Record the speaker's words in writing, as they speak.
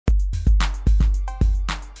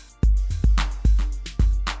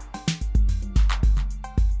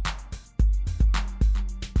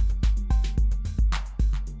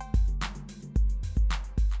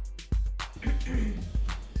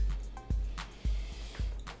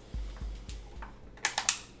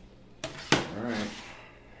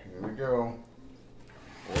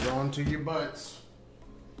on to your butts.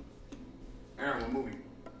 Aaron, what movie?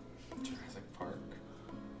 Jurassic Park.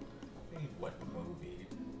 Wait, what movie?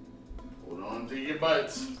 Hold on to your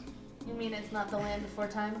butts. You mean it's not The Land Before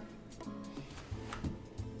Time?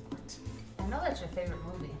 I know that's your favorite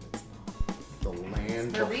movie. The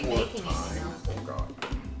Land They're Before remaking it, Time. you know.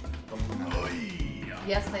 Oh God.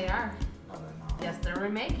 Yes, they are. No, they're not. Yes, they're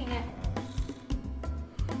remaking it.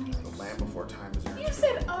 The Land Before Time is Aaron's You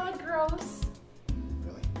said, favorite oh, gross. movie.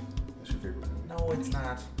 Really? That's your favorite movie? No, it's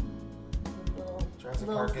not. Jurassic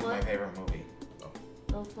Park is my Littlefoot, favorite movie.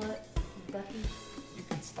 Littlefoot, Ducky, You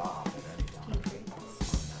can stop at any time. Kingfrey.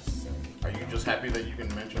 Unnecessary. Are you just happy that you can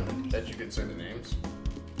mention that you can say the names?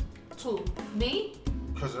 Who? Me?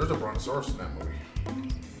 Because there's a brontosaurus in that movie.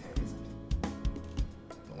 There isn't.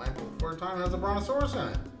 The Land Before Time has a brontosaurus in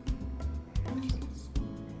it.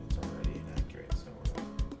 It's already inaccurate, so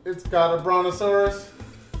It's got a brontosaurus.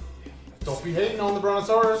 Don't be hating on the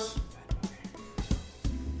brontosaurus.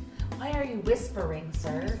 Why are you whispering,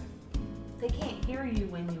 sir? They can't hear you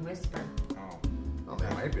when you whisper. Oh. Oh, they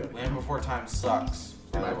might be able to. Land Before Time sucks.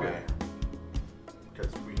 They By the might be. way.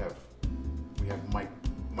 Because we have Mike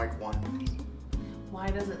 1. Why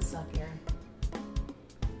does it suck, Aaron?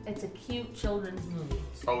 It's a cute children's movie.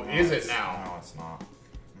 Oh, No, is it it's- now? No, it's not.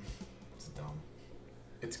 It's dumb.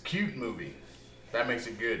 It's a cute movie. That makes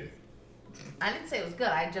it good. I didn't say it was good.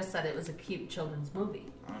 I just said it was a cute children's movie.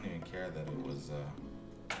 I don't even care that it was,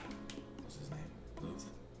 what's his name? Bluth?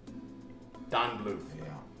 Don Bluth.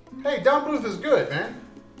 Yeah. Hey, Don Bluth is good, man.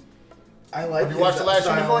 I like Have you watched The Last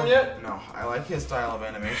Unicorn yet? No, I like his style of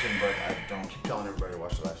animation, but I don't. Keep telling everybody to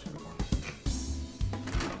watch The Last Unicorn.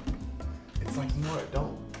 It's like more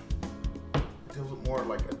adult. It deals with more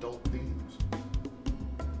like adult themes.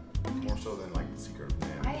 More so than like The Secret of I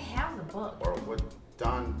Man. have the book. Or what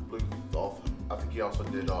Don Bluth, I think he also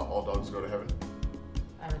did All Dogs Go to Heaven.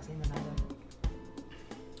 I haven't seen them either.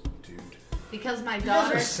 Dude. Because my You guys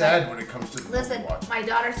daughter are sad when it comes to the Listen, movie watching. my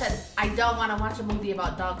daughter said, I don't want to watch a movie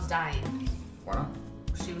about dogs dying. Why not?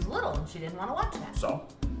 She was little and she didn't want to watch that. So?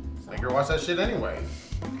 So, Make her watch that shit anyway.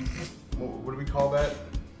 What do we call that?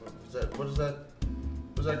 What is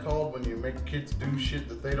that called when you make kids do shit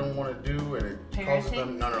that they don't want to do and it causes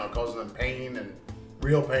them Parenting? it causes them pain and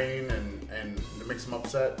real pain and it makes them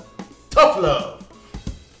upset. Tough love.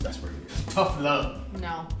 That's what it is. Tough love.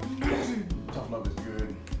 No. Tough love is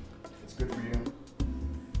good. It's good for you.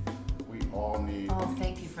 We all need Oh,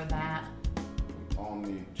 thank you for that.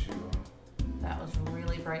 to That was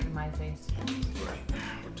really bright in my face.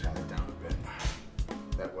 we'll tone it down a bit.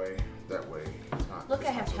 That way it's not. Look, it's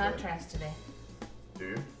I not have so bad. contrast today. Do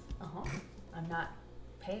you? Uh-huh. I'm not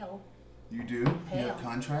pale. You do? You Pale. have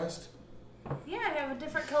contrast? Yeah, I have a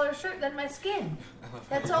different color shirt than my skin.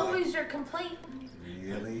 That's always your complaint.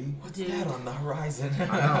 Really? What's Dude. that on the horizon? I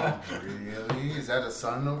know. Really? Is that a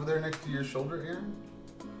sun over there next to your shoulder, Aaron?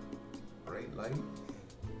 Bright light?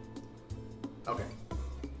 Okay.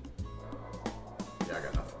 Yeah, I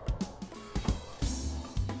got nothing.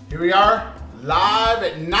 Here we are, live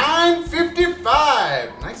at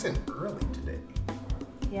 9:55. Nice and early today.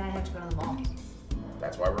 Yeah, I have to go to the mall.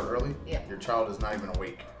 That's why we're early? Yep. Your child is not even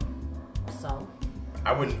awake. So,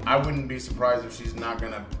 I wouldn't be surprised if she's not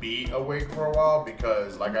gonna be awake for a while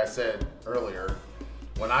because, like I said earlier,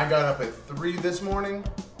 when I got up at 3 this morning,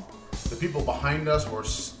 the people behind us were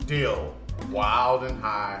still wild and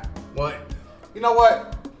high. Well, you know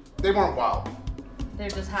what? They weren't wild. they're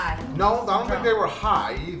just high. No, I don't think they were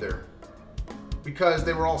high either, because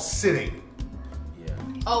they were all sitting. Yeah.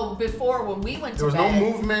 Oh, before when we went to There was bed.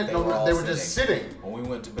 no movement. They No, were all they were just sitting. When we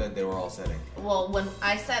went to bed, they were all sitting. Well, when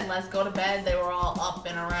I said let's go to bed, they were all up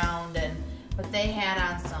and around, but they had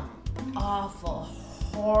on some awful,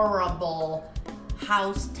 horrible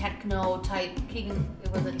house techno type. Keegan, it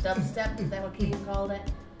was a dubstep. Is that what Keegan called it?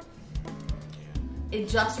 It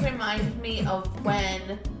just reminded me of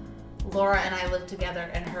when Laura and I lived together,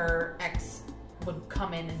 and her ex would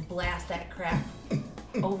come in and blast that crap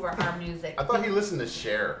over our music. I thought he listened to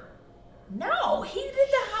Cher. No, he did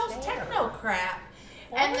the house techno crap,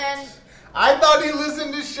 and then. I thought he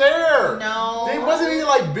listened to Cher. No. Wasn't he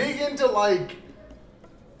like big into like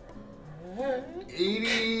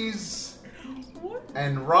 80s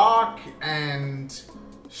and rock and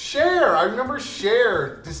Cher? I remember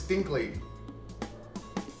Cher distinctly.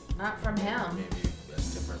 Not from him. Maybe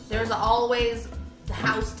that's different. There's always the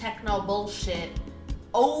house techno bullshit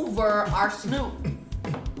over our Snoop.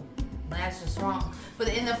 That's just wrong. But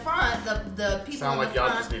in the front, the people Sound in like the y'all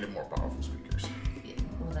front. just needed more powerful speakers. Yeah,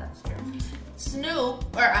 well, that's true.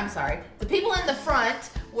 The people in the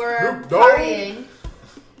front were Snoop Dogg. partying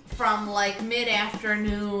from like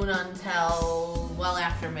mid-afternoon until well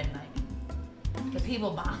after midnight. The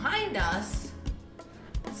people behind us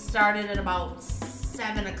started at about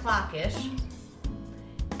 7 o'clock ish,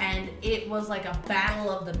 and it was like a battle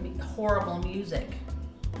of the horrible music.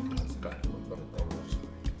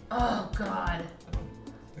 Oh God.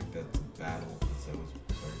 I think that's a battle. That was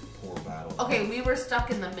a very poor battle. Okay, we were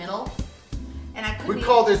stuck in the middle, and I couldn't. We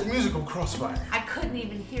call this musical crossfire. I couldn't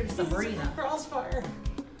even hear Sabrina. Crossfire.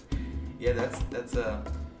 Yeah, that's a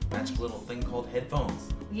magic little thing called headphones.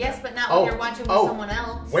 Yes, but not when you're watching with someone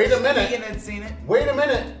else. Wait a minute. Megan had seen it. Wait a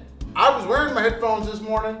minute. I was wearing my headphones this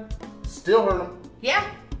morning. Still heard them. Yeah.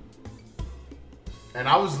 And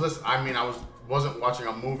I was listening. I mean, wasn't watching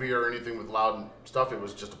a movie or anything with loud stuff. It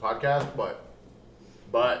was just a podcast.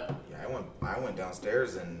 But Yeah, I went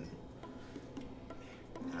downstairs and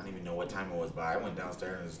I don't even know what time it was, but I went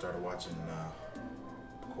downstairs and started watching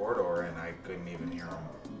Corridor, and I couldn't even hear them.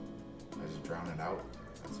 I just drowned it out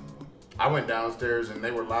at some point. I went downstairs and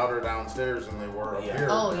they were louder downstairs than they were up here.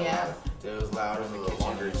 Oh yeah. It was loud in the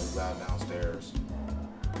kitchen. It was loud downstairs.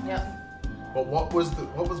 Yep. But what was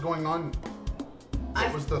going on?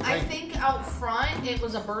 What was the thing? I think out front it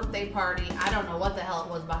was a birthday party. I don't know what the hell it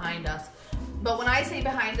was behind us. But when I say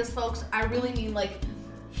behind us, folks, I really mean like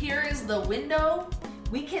here is the window.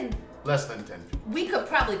 Less than 10 feet. We could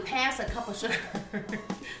probably pass a cup of sugar.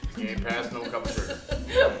 You ain't passed no cup of sugar.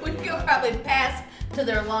 We could probably pass to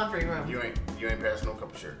their laundry room. You ain't passed no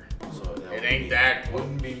cup of sugar. So It ain't that.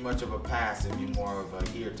 Wouldn't be much of a pass. It'd be more of a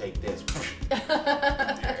here, take this.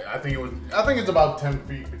 Yeah, I think it's about 10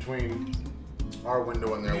 feet between our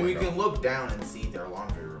window and their I mean, we window. can look down and see their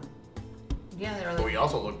laundry room. Yeah, they were But we like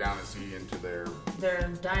also look down and see into their their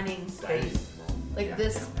dining space, like Yeah,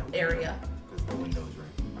 this area. Because the window's right.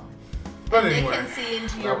 But They anyway, can see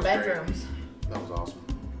into that your was great. bedrooms. That was awesome.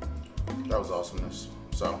 That was awesomeness.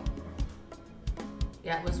 So,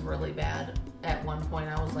 Yeah, it was really bad. At one point,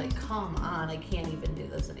 I was like, come on, I can't even do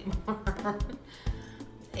this anymore.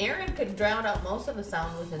 Aaron could drown out most of the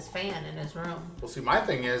sound with his fan in his room. well, see, my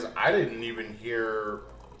thing is, I didn't even hear.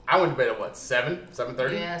 I went to bed at what,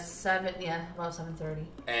 7:30? Yeah, about 7:30.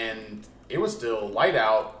 And it was still light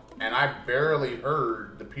out, and I barely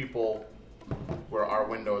heard the people where our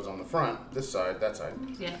window is on the front, this side, that side.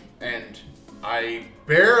 Yeah. And I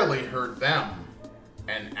barely heard them.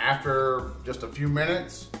 And after just a few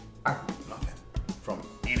minutes, I heard nothing from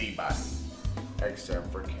anybody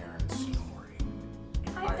except for Karen snoring.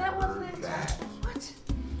 That wasn't heard it. that. What?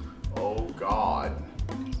 Oh God.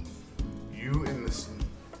 You in the...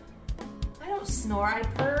 I don't snore, I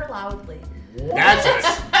purr loudly. That's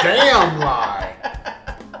a damn lie.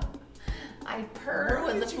 I purr Where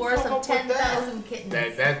with did the you force come of up with that? 10,000 kittens.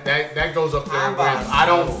 That goes up there How with about I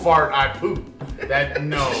don't you? fart, I poop. That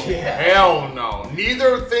no. Yeah. Hell no.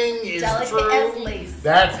 Neither thing is Delicate true. as lace.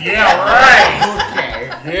 That's right.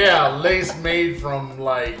 Okay. Yeah, lace made from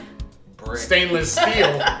like Brick. stainless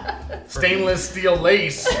steel. Stainless steel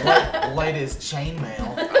lace. Light as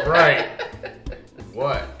chainmail. Right.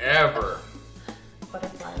 Whatever.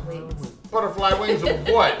 Butterfly wings. Butterfly wings of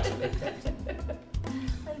what?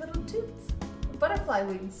 My little toots. Butterfly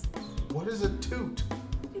wings. What is a toot?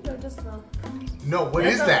 You know, just the No, what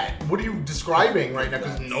That's is a- that? What are you describing right now?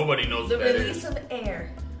 Because nobody knows what that release is. of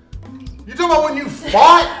air. You talking about when you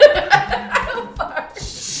fought? I don't fart.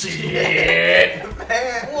 Shit.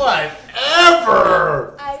 Man.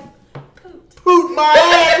 Whatever. I pooped. Poot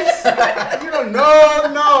my ass. You don't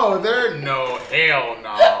no, there no hell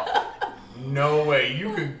no. No way.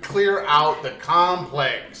 You could clear out the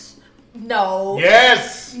complex. No.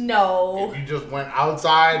 Yes. No. If you just went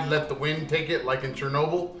outside, let the wind take it, like in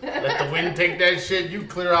Chernobyl, let the wind take that shit, you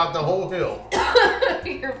clear out the whole hill.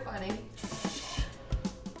 You're funny.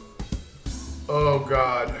 Oh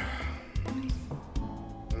God.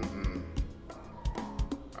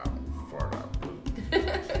 I don't fart out poop.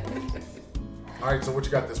 All right, so what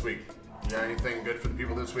you got this week? You got anything good for the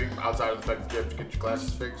people this week outside of the fact that you have to get your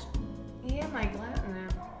glasses fixed? Yeah, my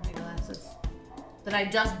glasses that I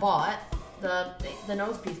just bought. The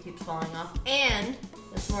nose piece keeps falling off, and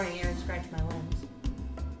this morning Aaron scratched my lens.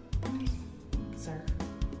 Sir.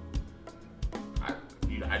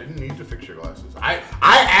 I didn't need to fix your glasses. I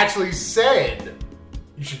actually said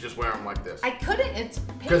you should just wear them like this. I couldn't. It's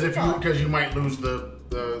painful. Because you might lose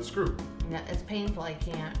the screw. No, it's painful. I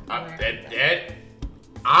can't. wear it. That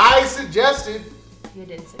I suggested, You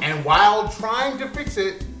did say. and while trying to fix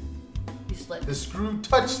it, You slipped. the screw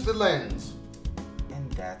touched the lens. And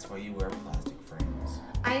that's why you wear plastic frames.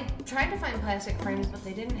 I tried to find plastic frames, but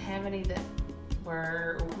they didn't have any that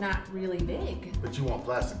were not really big. But you want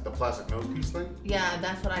the plastic nose piece thing? Yeah,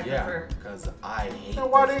 that's what I Yeah, prefer. because I hate. Then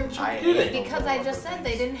why this. didn't you I get hate it? those Because I rubber just said they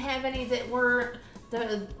things. didn't have any that were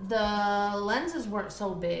The lenses weren't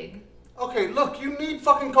so big. Okay, look, you need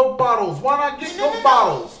fucking Coke bottles. Why not get Coke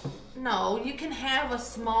bottles? No, you can have a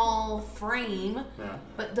small frame,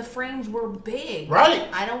 but the frames were big. Right.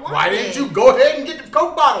 I don't want. Why didn't you go ahead and get the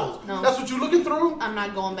Coke bottles? No. That's what you're looking through? I'm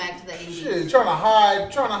not going back to the 80s. Shit, trying to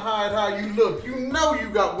hide how you look. You know you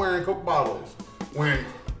got wearing Coke bottles. Wearing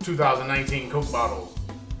 2019 Coke bottles.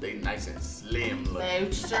 They nice and slim looking.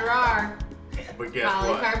 They sure are. But guess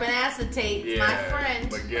what? Polycarbonate acetate, my friend.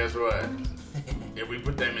 But guess what? If we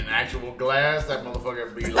put them in actual glass, that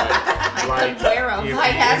motherfucker would be like, I could wear 'em. it'd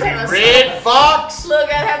I'd have to be have a Red Fox. Look,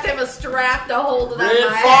 I'd have to have a strap to hold it on my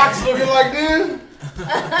Red head. Fox looking like this.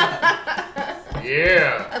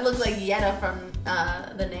 Yeah. I look like Yetta from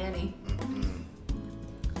The Nanny.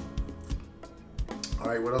 All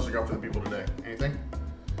right, what else you got for the people today? Anything?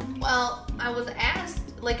 Well, I was asked,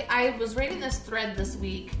 I was reading this thread this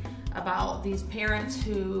week about these parents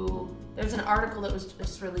who, there's an article that was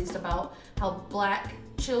just released about how black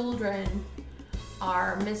children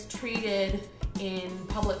are mistreated in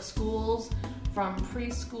public schools from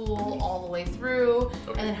preschool all the way through,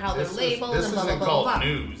 and then how they're labeled and blah, blah, blah, blah. This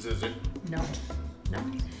isn't called news, is it? No.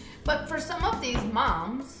 But for some of these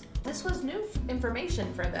moms, this was new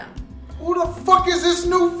information for them. Who the fuck is this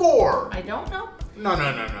new for? I don't know.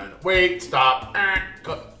 No. Wait, stop.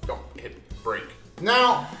 Don't hit break.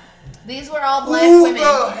 Now, These were all black who women.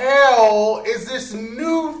 the hell is this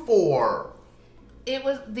new for? It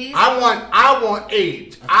was these. I want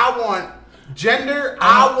age. I want gender.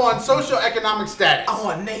 I want socioeconomic status. I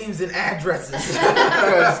want names and addresses.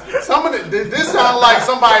 Because this sounds like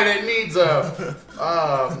somebody that needs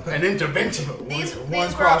an intervention. These one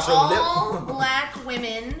were cross your all lip. black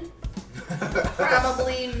women,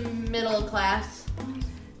 probably middle class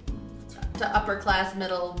to upper class,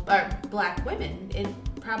 black women,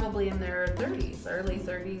 probably in their 30s, early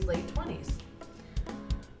 30s, late 20s.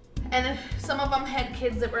 And some of them had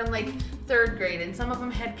kids that were in third grade, and some of them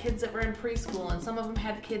had kids that were in preschool, and some of them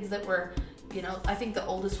had kids that were, I think the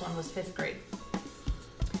oldest one was 5th grade.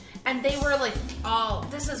 And they were like, oh,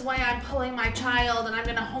 this is why I'm pulling my child and I'm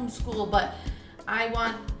going to homeschool, but I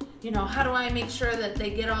want, how do I make sure that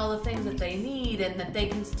they get all the things that they need and that they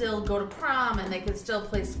can still go to prom and they can still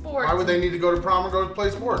play sports? Why would they need to go to prom and go to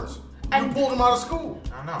play sports? You pulled them out of school.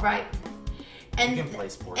 I don't know. Right. And, You can play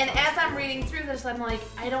sports and on as I'm school. reading through this, I'm like,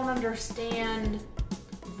 I don't understand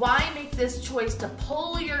why make this choice to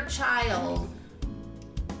pull your child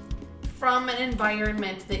from an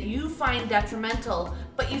environment that you find detrimental,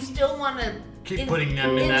 but you still want to Keep putting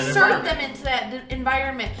them in that insert environment. them into that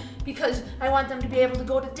environment because I want them to be able to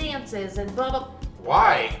go to dances and blah, blah.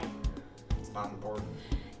 Why? It's not important.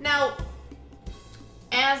 Now,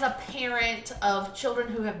 as a parent of children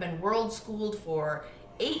who have been world schooled for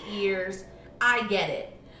 8 years, I get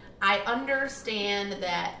it. I understand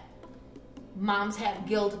that moms have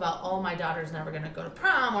guilt about, oh, my daughter's never going to go to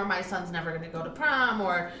prom, or my son's never going to go to prom,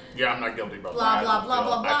 or Yeah, I'm not guilty about Blah, that. blah, blah,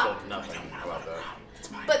 blah, blah. I feel nothing about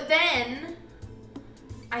that. But then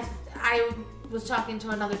I was talking to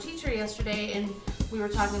another teacher yesterday, and we were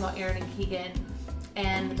talking about Aaron and Keegan,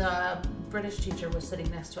 and the British teacher was sitting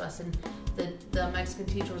next to us, and the Mexican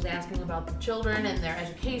teacher was asking about the children and their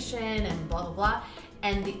education and blah, blah, blah.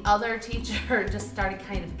 And the other teacher just started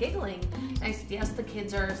kind of giggling. And I said, yes, the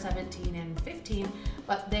kids are 17 and 15,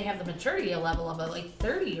 but they have the maturity level of a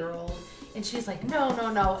 30-year-old. And she's like,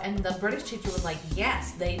 no. And the British teacher was like,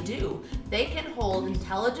 yes, they do. They can hold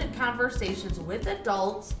intelligent conversations with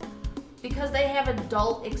adults because they have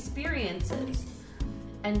adult experiences.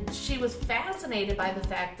 And she was fascinated by the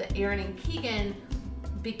fact that Aaron and Keegan,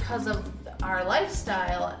 because of our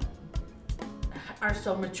lifestyle, are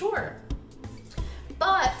so mature.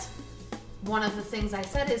 But one of the things I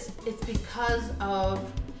said is it's because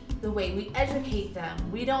of the way we educate them.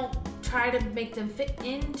 We don't try to make them fit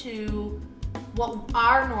into what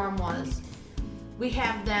our norm was. We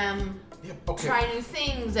have them try new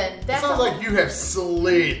things, and that's Sounds like you have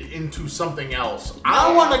slid into something else.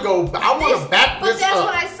 I want to back but this that's up.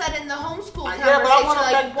 what I said in the homeschool conversation. Yeah, but I wanna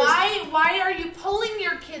back why are you pulling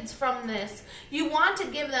your kids from this? You want to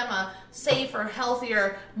give them a safer,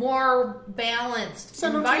 healthier, more balanced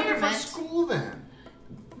Send them to a environment. different school then.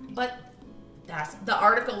 But the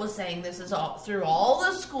article was saying this is all through all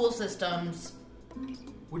the school systems.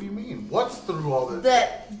 What do you mean? What's through all this?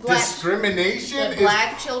 That Discrimination?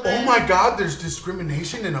 black children. Oh my God, there's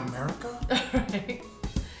discrimination in America? Right.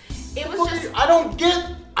 It was just. I don't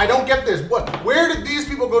get this. Where did these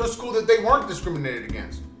people go to school that they weren't discriminated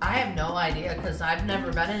against? I have no idea because I've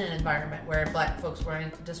never been in an environment where black folks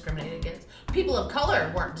weren't discriminated against. People of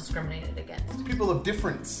color weren't discriminated against. People of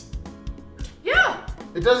difference. Yeah.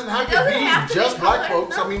 It doesn't have It doesn't to be have to just be black colored,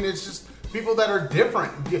 folks. no. I mean, it's just people that are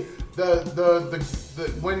different.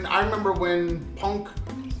 When I remember when punk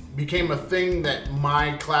became a thing that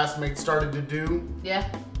my classmates started to do. Yeah.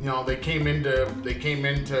 You know, they came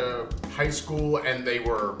into high school and they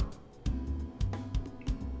were,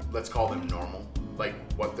 let's call them normal, like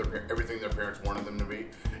what everything their parents wanted them to be.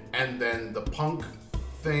 And then the punk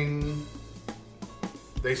thing,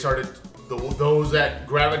 they started, those that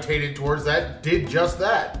gravitated towards that did just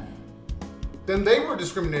that. Then they were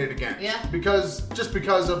discriminated against. Yeah. Because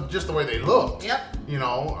of just the way they looked. Yep. You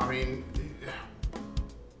know, I mean,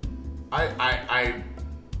 I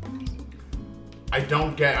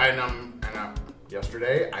don't get,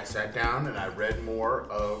 yesterday I sat down and I read more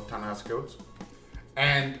of Ta-Nehisi Coates,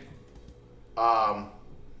 and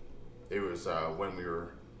it was when we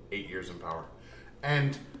were 8 years in power,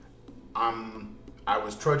 and I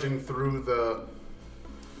was trudging through the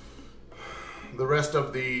rest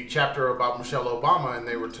of the chapter about Michelle Obama,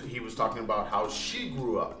 and he was talking about how she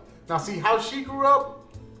grew up. Now, see how she grew up.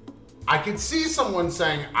 I could see someone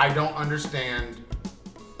saying, I don't understand,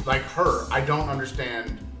 like her, I don't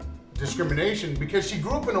understand discrimination, because she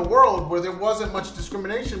grew up in a world where there wasn't much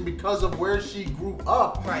discrimination because of where she grew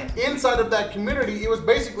up. Right. Inside of that community, it was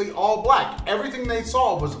basically all black. Everything they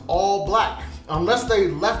saw was all black. Unless they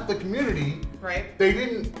left the community, Right. they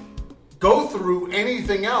didn't go through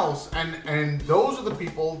anything else. And those are the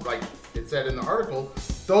people, like it said in the article,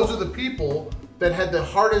 those are the people that had the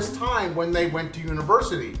hardest time when they went to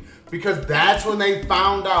university. Because that's when they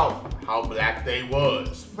found out how black they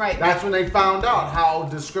was. Right. That's when they found out how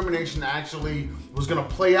discrimination actually was going to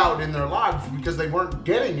play out in their lives, because they weren't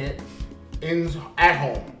getting it at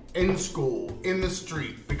home, in school, in the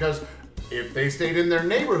street. Because if they stayed in their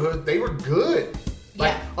neighborhood, they were good.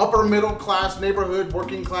 Like Yeah. upper middle class neighborhood,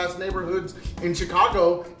 working class neighborhoods in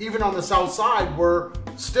Chicago, even on the south side, were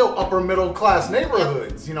still upper middle class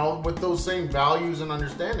neighborhoods, you know, with those same values and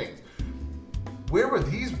understandings. Where were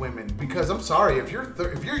these women? Because I'm sorry, if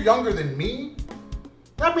you're younger than me,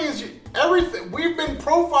 that means everything we've been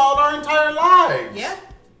profiled our entire lives. Yeah.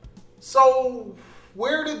 So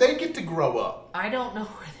where did they get to grow up? I don't know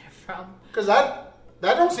where they're from. Because that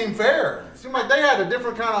don't seem fair. It seemed like they had a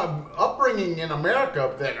different kind of upbringing in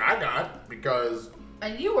America than I got. Because,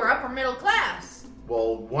 And you were upper middle class.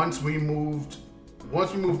 well, once we moved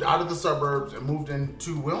out of the suburbs and moved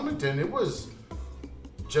into Wilmington, it was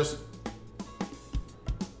just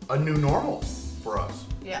a new normal for us.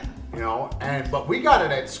 Yeah. You know, but we got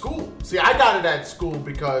it at school. See, I got it at school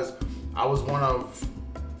because I was one of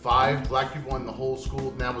 5 black people in the whole school,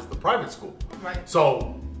 and that was the private school. Right.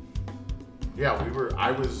 So, yeah,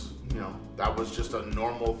 that was just a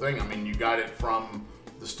normal thing. I mean, you got it from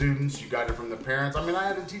the students, you got it from the parents. I mean, I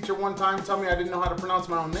had a teacher one time tell me I didn't know how to pronounce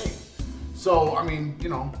my own name. So, I mean,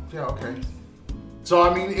 yeah, okay. So,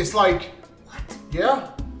 I mean, it's like, What?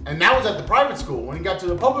 yeah. And that was at the private school. When you got to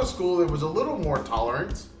the public school, there was a little more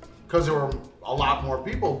tolerance because there were a lot more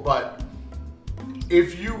people. But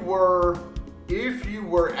if you were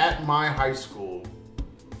at my high school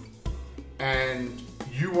and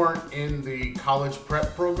you weren't in the college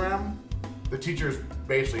prep program, the teachers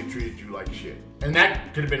basically treated you like shit. And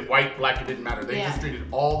that could have been white, black, it didn't matter. They Yeah. just treated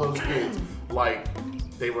all those kids like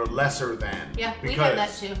they were lesser than. Yeah, we because had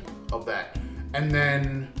that too. of that. And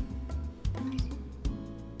then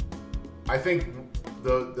I think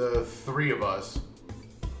the 3 or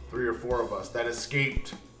 4 of us that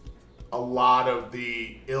escaped a lot of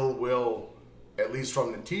the ill will, at least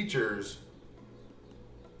from the teachers,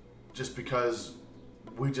 just because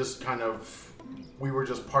we were just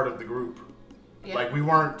part of the group. Yeah. Like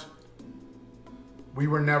I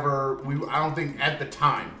don't think at the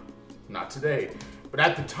time, not today, but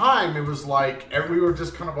at the time it was like we were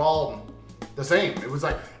just kind of all the same. It was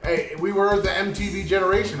like, hey, we were the MTV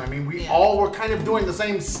generation. I mean, we all were kind of doing the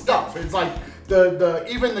same stuff. It's like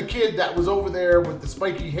even the kid that was over there with the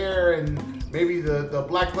spiky hair and maybe the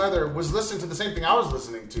black leather was listening to the same thing I was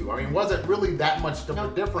listening to. I mean, it wasn't really that much of a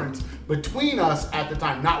difference between us at the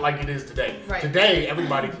time, not like it is today. Right. Today,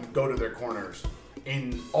 everybody can go to their corners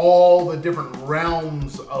in all the different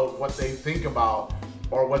realms of what they think about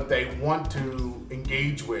or what they want to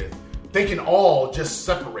engage with. They can all just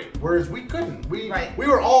separate, whereas we couldn't. We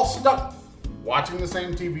were all stuck watching the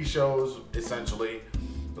same TV shows, essentially,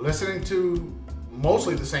 listening to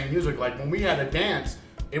mostly the same music. Like when we had a dance,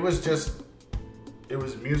 it was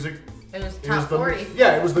music. It was top 40.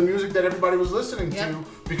 Yeah, it was the music that everybody was listening Yep. to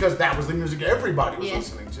because that was the music everybody was Yeah.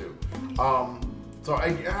 listening to. So I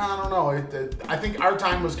don't know. I think our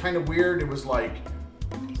time was kind of weird. It was like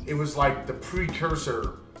the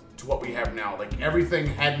precursor to what we have now. Like everything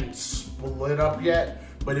hadn't split up yet,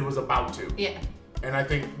 but it was about to. Yeah. And I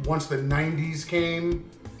think once the 90s came,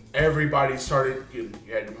 everybody started, you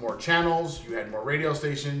had more channels, you had more radio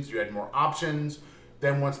stations, you had more options.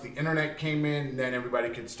 Then once the internet came in, then everybody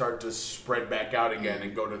could start to spread back out again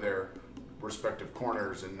and go to their respective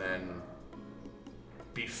corners and then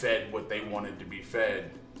be fed what they wanted to be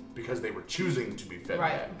fed because they were choosing to be fed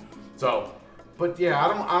that. So, but yeah,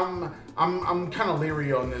 I'm kind of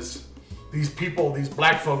leery on these people, these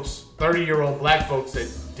black folks, 30-year-old black folks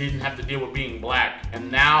that didn't have to deal with being black,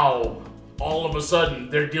 and now all of a sudden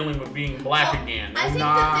they're dealing with being black again. I think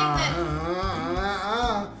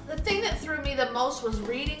the thing that threw me the most was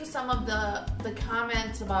reading some of the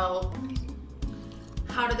comments about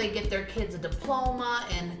how do they get their kids a diploma,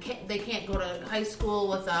 and they can't go to high school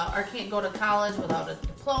without, or can't go to college without a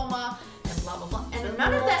diploma, and blah blah blah. And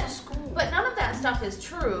none of that stuff is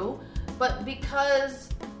true. But because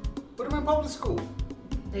put them in public school.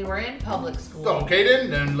 They were in public school. Okay,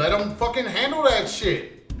 then let them fucking handle that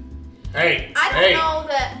shit. Hey, I don't know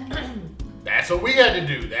that. That's what we had to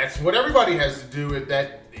do. That's what everybody has to do.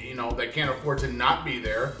 That that can't afford to not be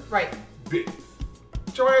there. Right. Get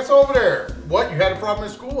your ass over there. What? You had a problem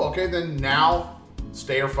in school? Okay, then now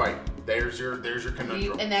stay or fight. There's your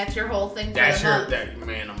conundrum. And that's your whole thing. That's your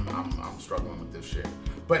man. I'm struggling with this shit.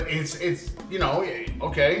 But it's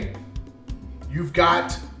okay. You've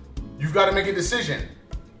got to make a decision.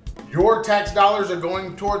 Your tax dollars are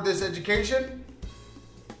going toward this education.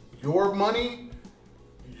 Your money,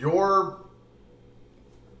 your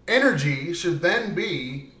energy should then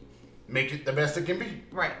be make it the best it can be.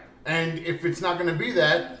 Right. And if it's not going to be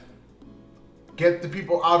that, get the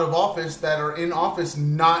people out of office that are in office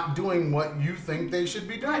not doing what you think they should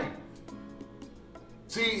be doing.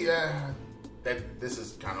 See, this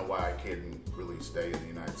is kind of why I couldn't really stay in the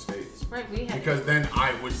United States. Right, because then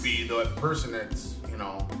I would be the person that's,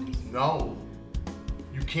 no,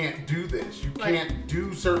 you can't do this. You can't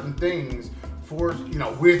do certain things for,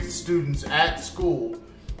 with students at school.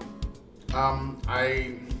 No.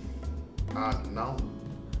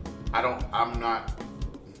 I'm not.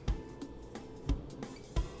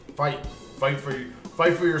 Fight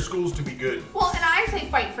for your schools to be good. Well, and I say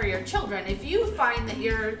fight for your children. If you find that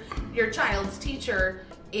your child's teacher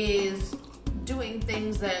is doing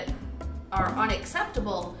things that are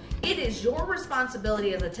unacceptable, it is your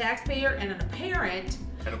responsibility as a taxpayer and a parent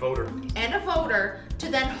and a voter to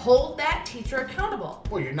then hold that teacher accountable.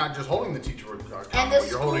 Well, you're not just holding the teacher accountable. And the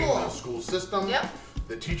you're holding the school system, yep,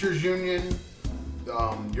 the teachers union,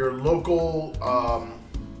 your local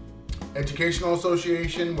educational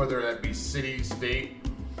association, whether that be city, state,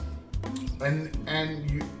 and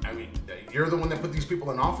you're the one that put these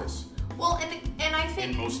people in office. Well, and I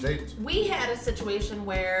think in most states we had a situation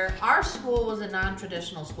where our school was a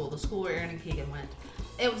non-traditional school. The school where Aaron and Keegan went,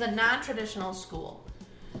 it was a non-traditional school,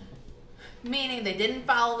 meaning they didn't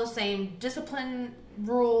follow the same discipline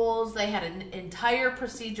rules. They had an entire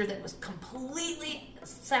procedure that was completely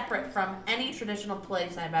separate from any traditional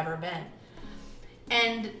place I've ever been.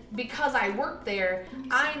 And because I worked there,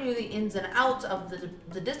 I knew the ins and outs of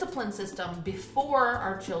the discipline system before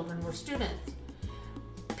our children were students.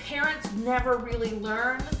 Parents never really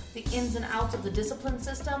learn the ins and outs of the discipline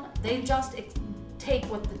system. They just take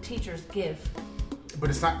what the teachers give. But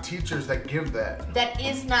it's not teachers that give that. That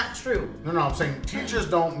is not true. No, I'm saying teachers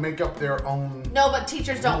don't make up their own. No, but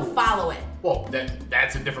teachers don't follow it. Well,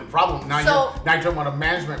 that's a different problem. Now you're talking about a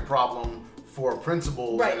management problem for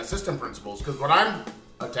principals and assistant principals. Because what I'm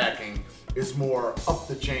attacking is more up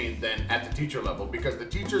the chain than at the teacher level. Because the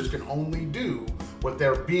teachers can only do what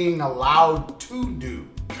they're being allowed to do.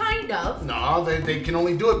 Kind of. No, they can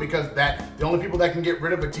only do it because the only people that can get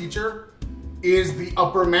rid of a teacher is the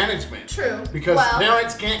upper management. True. Because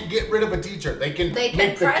parents can't get rid of a teacher. They can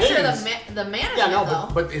pressure the management. Yeah, no,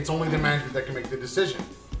 but it's only the management that can make the decision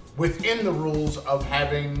within the rules of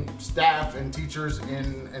having staff and teachers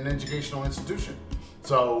in an educational institution.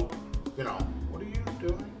 So, what are you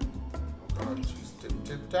doing? Oh God, she's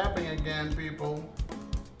tip-tapping again, people.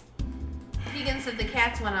 Keegan said the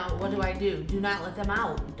cats went out. What do I do? Do not let them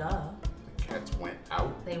out. Duh. The cats went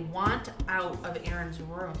out? They want out of Aaron's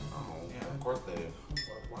room. Oh, yeah, of course they do.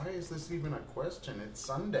 Why is this even a question? It's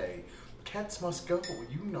Sunday. Cats must go.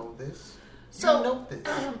 You know this. You know this.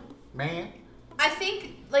 Man. I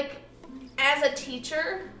think, as a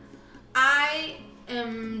teacher,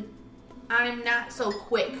 I'm not so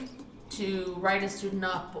quick to write a student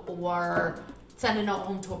up or send a note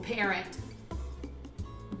home to a parent,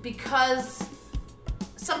 because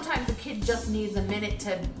sometimes the kid just needs a minute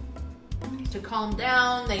to calm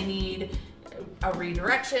down. They need a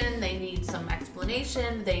redirection, they need some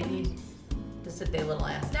explanation, they need to sit their little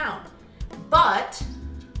ass down. But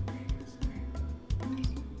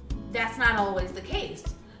that's not always the case.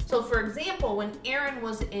 So for example, when Aaron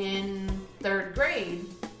was in 3rd grade,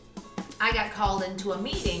 I got called into a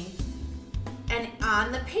meeting, and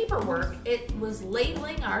on the paperwork, it was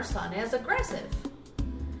labeling our son as aggressive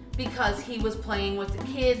because he was playing with the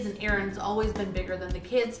kids, and Aaron's always been bigger than the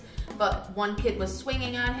kids, but one kid was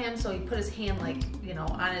swinging on him, so he put his hand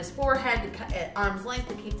on his forehead at arm's length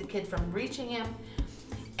to keep the kid from reaching him,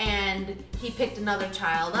 and he picked another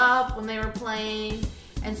child up when they were playing,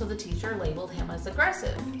 and so the teacher labeled him as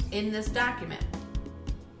aggressive in this document.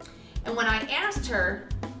 And when I asked her,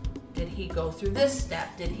 did he go through this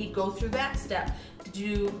step? Did he go through that step?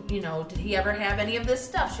 Did he ever have any of this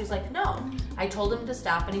stuff? She's like, no. I told him to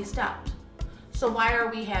stop and he stopped. So why are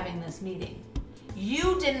we having this meeting?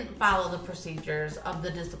 You didn't follow the procedures of the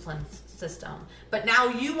discipline system, but now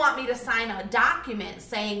you want me to sign a document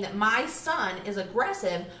saying that my son is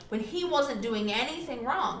aggressive when he wasn't doing anything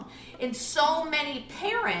wrong. And so many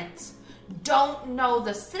parents don't know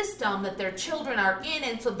the system that their children are in,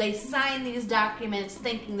 and so they sign these documents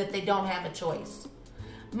thinking that they don't have a choice.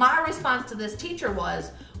 My response to this teacher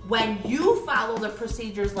was, when you follow the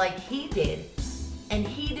procedures like he did, and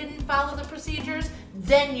he didn't follow the procedures,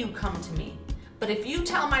 then you come to me. But if you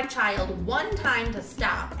tell my child one time to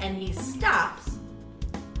stop and he stops,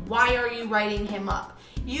 why are you writing him up?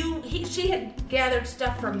 She had gathered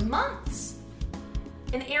stuff for months,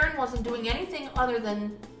 and Aaron wasn't doing anything other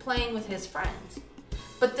than playing with his friends.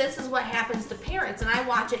 But this is what happens to parents, and I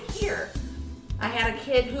watch it here. I had a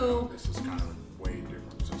kid who... This is kind of way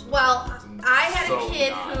different system. Well, I had So a kid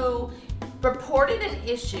not. who reported an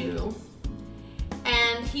issue,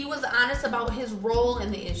 and he was honest about his role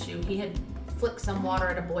in the issue. He had flicked some water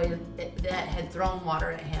at a boy that had thrown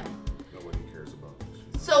water at him. Nobody cares about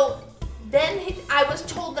this. So then I was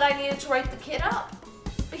told that I needed to write the kid up,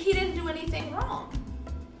 but he didn't do anything wrong.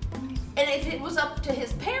 And if it was up to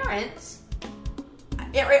his parents,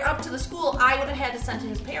 or up to the school, I would have had to send to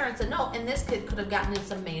his parents a note, and this kid could have gotten in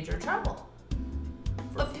some major trouble.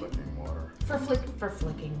 For flicking water. For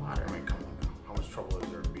flicking water. I mean, come on now. How much trouble is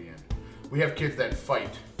there to be in? We have kids that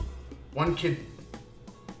fight. One kid...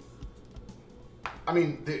 I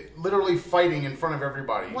mean, literally fighting in front of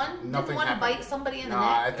everybody. Nothing want to happened. bite somebody in the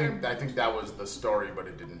neck? I think that was the story, but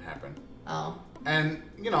it didn't happen. Oh. And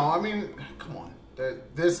I mean, come on.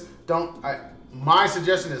 My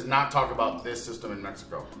suggestion is not talk about this system in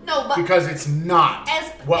Mexico. No, but because it's not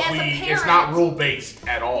it's not rule based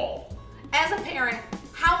at all. As a parent,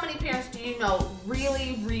 how many parents do you know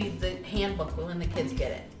really read the handbook when the kids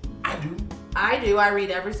get it? I do. I do. I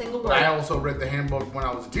read every single word. But I also read the handbook when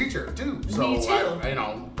I was a teacher too. So Me too.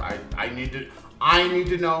 I need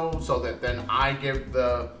to know so that then I do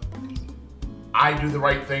the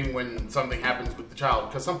right thing when something happens with the child,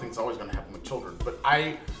 because something's always going to happen with children. But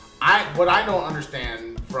what I don't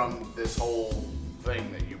understand from this whole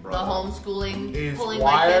thing that you brought up, homeschooling is pulling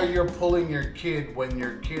why are you pulling your kid when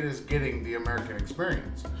your kid is getting the American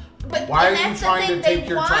experience? Why are you trying to take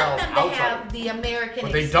your child outside? outside? They have the American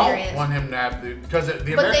But they experience. don't want him to have because the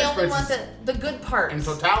American But they only experience want is the good parts. in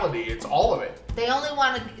totality. It's all of it. They only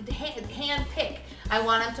want to hand pick. I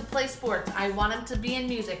want him to play sports. I want him to be in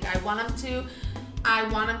music. I want him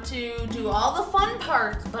to do all the fun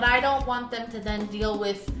parts, but I don't want them to then deal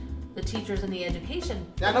with the teachers and the education.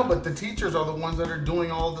 Yeah, I know, but the teachers are the ones that are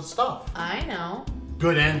doing all the stuff. I know.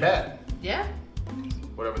 Good and bad. Yeah.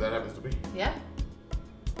 Whatever that happens to be. Yeah.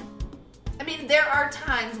 I mean, there are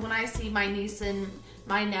times when I see my niece and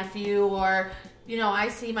my nephew, or, I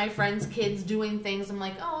see my friends' kids doing things. I'm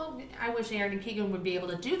like, oh, I wish Aaron and Keegan would be able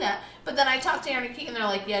to do that. But then I talk to Aaron and Keegan, they're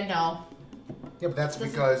like, yeah, no. Yeah, but that's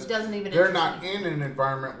because doesn't even they're interest not me. in an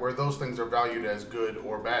environment where those things are valued as good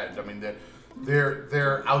or bad. I mean,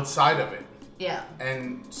 they're outside of it. Yeah.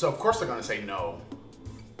 And so, of course, they're going to say no.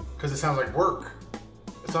 Because it sounds like work.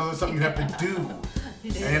 It sounds like something you have to do.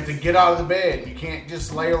 And you have to get out of the bed. You can't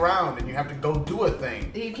just lay around, and you have to go do a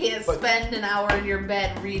thing. You can't spend an hour in your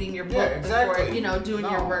bed reading your book exactly. before, doing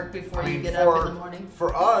your work before you get for, up in the morning.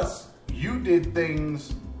 For us, you did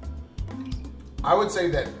things, I would say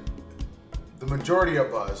that the majority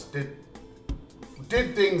of us did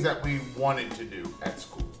things that we wanted to do at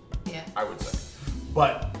school. Yeah. I would say.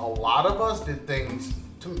 But a lot of us did things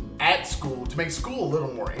at school to make school a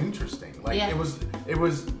little more interesting. Like it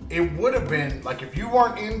would have been like if you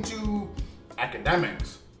weren't into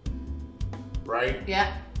academics, right?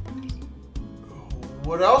 Yeah.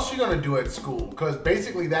 What else you gonna do at school? Because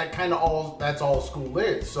basically that's all school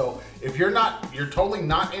is. So if you're totally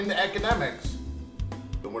not into academics,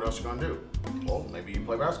 then what else you gonna do? Well, maybe you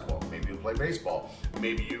play basketball. Maybe you play baseball.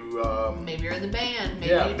 Maybe you. Maybe you're in the band.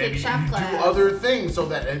 Maybe you take shop class. Do other things so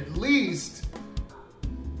that at least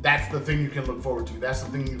that's the thing you can look forward to. That's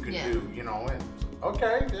the thing you can do. You know. And,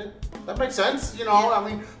 okay, that makes sense. You know, I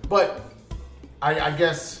mean, but I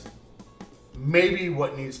guess maybe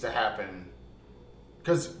what needs to happen,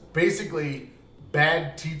 because basically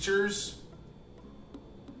bad teachers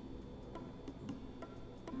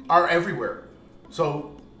are everywhere.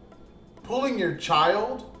 So pulling your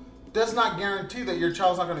child does not guarantee that your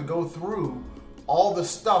child's not going to go through all the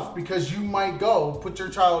stuff, because you might go put your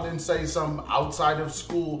child in, say, some outside of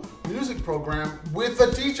school music program with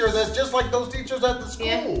a teacher that's just like those teachers at the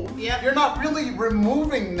school. Yeah. You're not really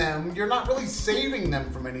removing them. You're not really saving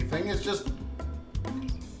them from anything. It's just,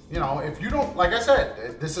 you know, if you don't, like I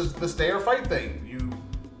said, this is the stay or fight thing. You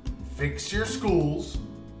fix your schools,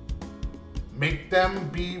 make them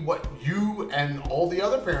be what you and all the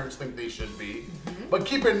other parents think they should be, but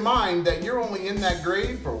keep in mind that you're only in that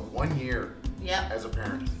grade for 1 year. Yep. As a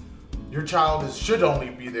parent, your child should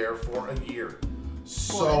only be there for a year.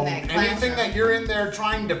 So anything that you're in there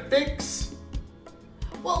trying to fix,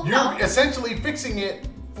 you're essentially fixing it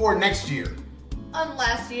for next year.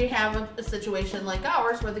 Unless you have a situation like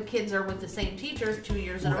ours where the kids are with the same teachers 2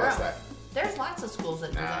 years in a row. That? There's lots of schools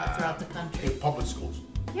that do that throughout the country. Public schools.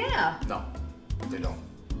 Yeah. No, they don't.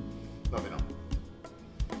 No, they don't.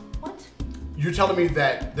 What? You're telling me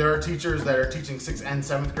that there are teachers that are teaching 6th and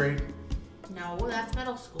 7th grade? No, that's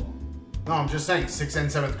middle school. No, I'm just saying 6th and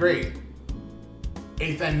 7th grade.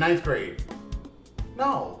 8th and 9th grade.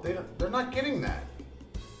 No, they're not getting that.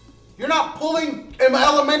 You're not pulling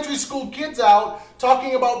elementary school kids out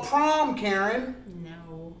talking about prom, Karen.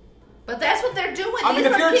 No. But that's what they're doing. I mean,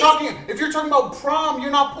 if you're talking about prom,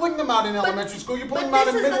 you're not pulling them out in elementary school. You're pulling them out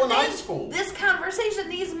in middle and high school. This conversation,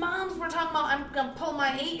 these moms were talking about, I'm going to pull my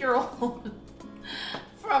 8-year-old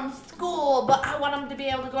from school, but I want him to be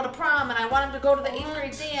able to go to prom, and I want him to go to the 8th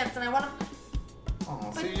grade dance, and I want him...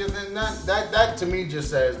 Oh, see, then that to me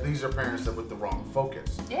just says these are parents that with the wrong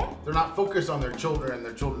focus. Yeah. They're not focused on their children and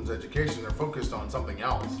their children's education. They're focused on something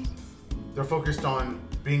else. They're focused on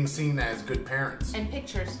being seen as good parents. And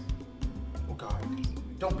pictures. Oh, God.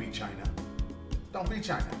 Don't be China. Don't be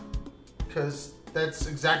China. Because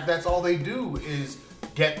that's all they do is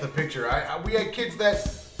get the picture. We had kids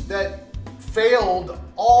that failed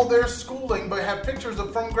all their schooling but have pictures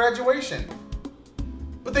from graduation.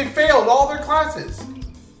 But they failed all their classes.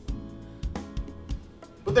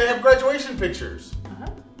 But they have graduation pictures.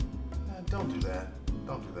 Don't do that.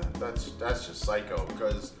 Don't do that. That's just psycho,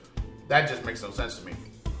 because that just makes no sense to me.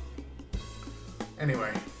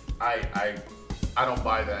 Anyway, I don't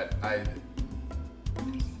buy that. I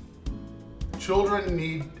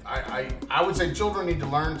would say children need to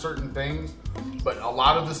learn certain things, but a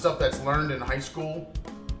lot of the stuff that's learned in high school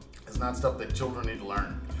is not stuff that children need to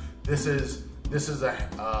learn. This is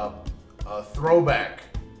a throwback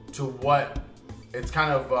to what it's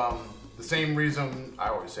kind of the same reason, I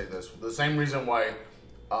always say this, the same reason why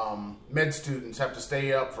med students have to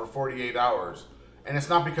stay up for 48 hours. And it's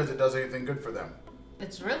not because it does anything good for them.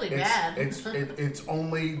 It's really bad. It's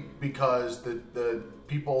only because the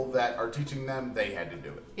people that are teaching them, they had to do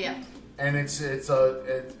it. Yeah. And it's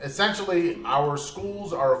essentially our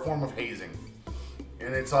schools are a form of hazing.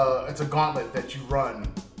 And it's a gauntlet that you run,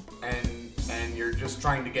 and you're just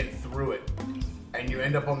trying to get through it, and you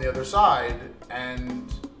end up on the other side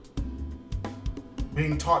and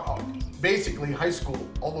being taught basically high school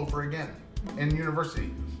all over again and university.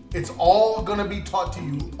 It's all going to be taught to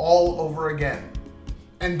you all over again,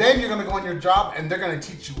 and then you're going to go on your job and they're going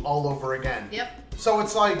to teach you all over again. Yep. So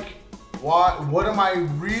it's like, what am I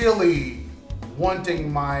really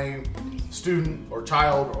wanting my student or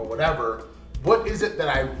child or whatever? What is it that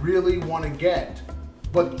I really want to get,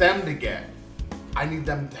 but them to get? I need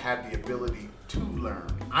them to have the ability to learn.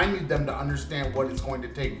 I need them to understand what it's going to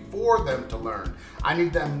take for them to learn. I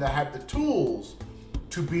need them to have the tools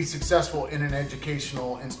to be successful in an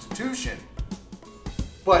educational institution.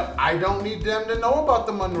 But I don't need them to know about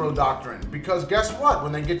the Monroe Doctrine, because guess what?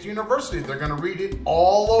 When they get to university, they're going to read it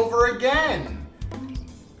all over again.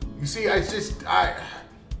 You see, I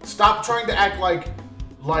stop trying to act like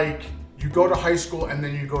you go to high school and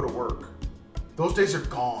then you go to work. Those days are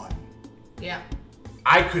gone. Yeah.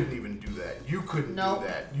 I couldn't even do that. You couldn't do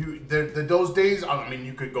that. Those days, I mean,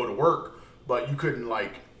 you could go to work, but you couldn't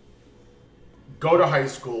go to high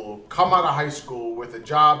school, come out of high school with a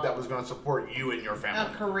job that was going to support you and your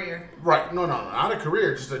family. A career. Right. No, not a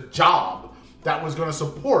career, just a job that was going to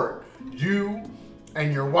support you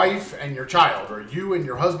and your wife and your child, or you and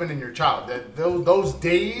your husband and your child. Those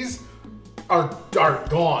days are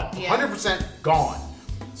gone. Yeah. 100% gone.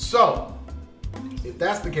 So, if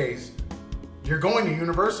that's the case, you're going to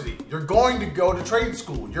university. You're going to go to trade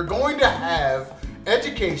school. You're going to have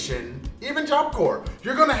education, even Job Corps.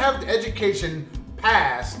 You're going to have education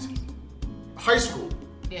past high school.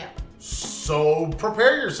 Yeah. So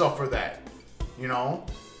prepare yourself for that. You know,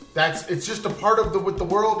 it's just a part of what the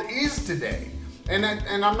world is today. And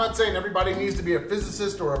I'm not saying everybody needs to be a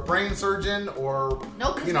physicist or a brain surgeon or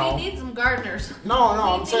No, because you know. we need some gardeners. I'm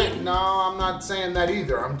not saying that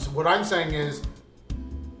either. What I'm saying is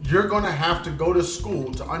you're going to have to go to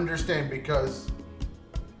school to understand, because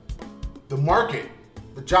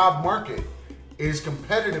the job market is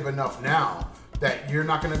competitive enough now that you're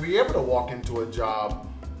not going to be able to walk into a job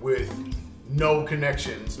with no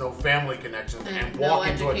connections, no family connections, and no walk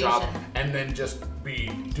into a job education. and then just be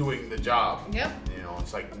doing the job. Yep. You know,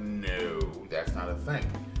 it's like, no, that's not a thing.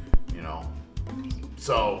 You know,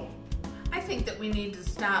 so I think that we need to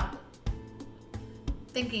stop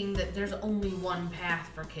thinking that there's only one path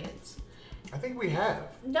for kids. I think we have.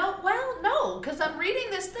 No, because I'm reading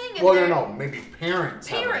this thing and Well, maybe parents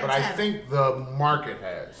have it, but I have it. think the market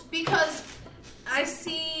has. Because I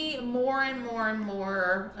see more and more and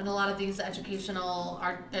more in a lot of these educational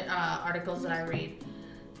articles that I read,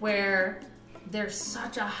 where there's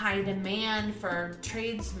such a high demand for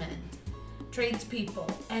tradespeople,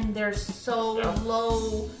 and they're so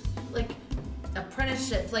low, like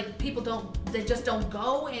apprenticeships. Like they just don't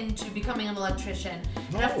go into becoming an electrician.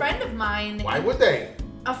 No. And a friend of mine. Why would they?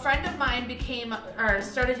 A friend of mine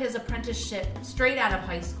started his apprenticeship straight out of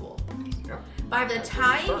high school. Yeah. By the That's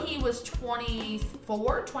time where you he was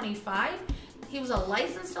 24, 25, he was a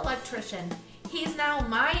licensed electrician. He's now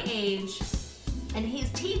my age, and he's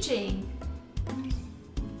teaching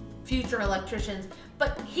future electricians.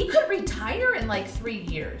 But he could retire in like 3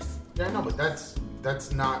 years. Yeah, no, but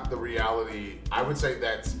that's not the reality. I would say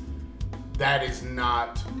that's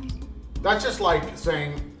just like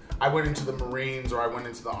saying I went into the Marines or I went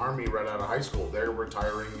into the Army right out of high school. They're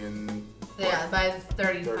retiring in By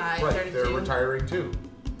 35, 32. They're retiring too.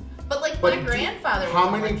 But my grandfather was how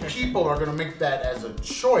an many electrician. people are going to make that as a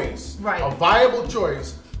choice, Right. a viable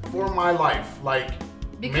choice for my life?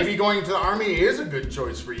 Because- Maybe going to the Army is a good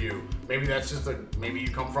choice for you. Maybe that's just maybe you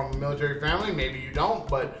come from a military family, maybe you don't,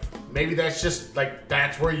 but maybe that's just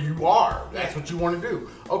that's where you are. That's what you want to do.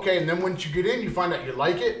 Okay, and then once you get in, you find out you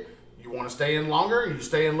like it, you want to stay in longer, you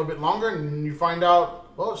stay in a little bit longer, and you find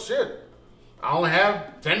out, well, shit, I only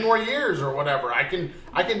have 10 more years or whatever. I can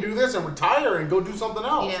do this and retire and go do something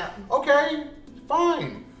else. Yeah. Okay,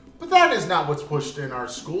 fine. But that is not what's pushed in our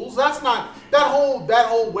schools. That's not that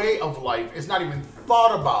whole way of life is not even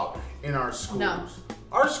thought about in our schools. No.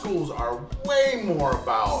 Our schools are way more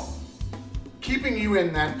about keeping you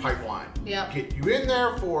in that pipeline. Yep. Get you in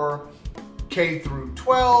there for K through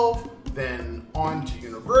 12, then on to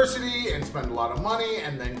university and spend a lot of money,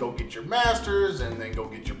 and then go get your master's, and then go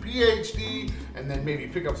get your PhD, and then maybe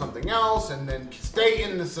pick up something else, and then stay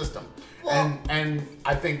in the system. Well- And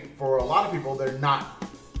I think for a lot of people, they're not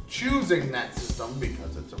choosing that system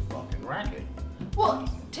because it's a fucking racket. Well,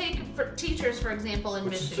 take for teachers, for example, in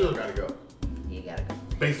But you Michigan. still gotta go You gotta go.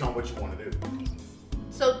 based on what you want to do.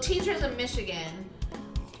 So teachers in Michigan,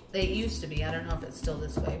 they used to be, I don't know if it's still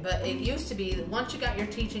this way, but it used to be that once you got your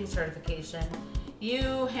teaching certification,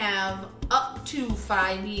 you have up to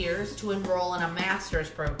 5 years to enroll in a master's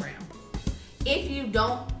program. If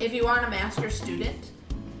you aren't a master's student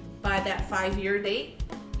by that 5-year date,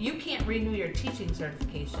 you can't renew your teaching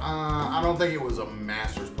certification. I don't think it was a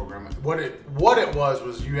master's program. What it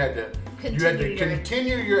was you had to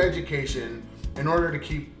continue your education in order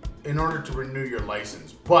to renew your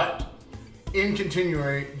license. But in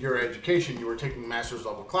continuing your education, you were taking master's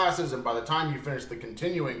level classes, and by the time you finished the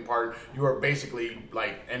continuing part, you were basically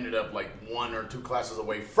ended up 1 or 2 classes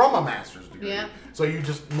away from a master's degree. Yeah. So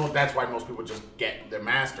that's why most people just get their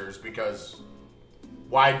master's, because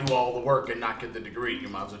why do all the work and not get the degree? You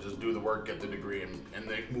might as well just do the work, get the degree, and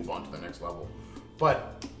then move on to the next level.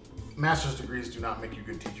 But master's degrees do not make you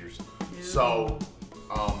good teachers. No. So,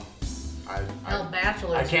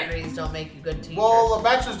 bachelor's I can't- degrees don't make you good teachers. well, a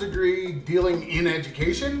bachelor's degree dealing in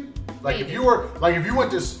education, if Maybe. you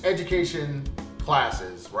went to education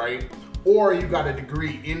classes, right, or you got a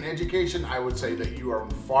degree in education, I would say that you are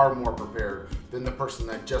far more prepared than the person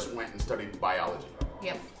that just went and studied biology.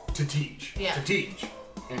 Yep. To teach. Yeah. To teach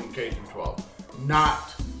in K through 12.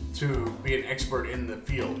 Not to be an expert in the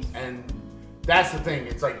field. And that's the thing.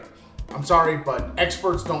 It's I'm sorry, but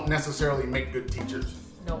experts don't necessarily make good teachers.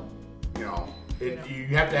 No. You know, Yeah. you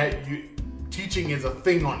have to teaching is a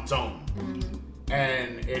thing on its own. Mm-hmm.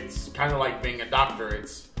 And it's kind of like being a doctor.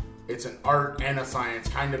 It's It's an art and a science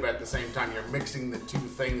kind of at the same time. You're mixing the two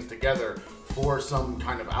things together for some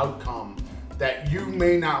kind of outcome that you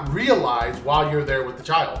may not realize while you're there with the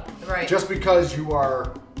child. Right. Just because you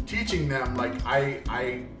are teaching them, like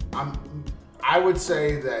I would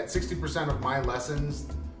say that 60% of my lessons,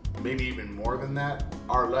 maybe even more than that,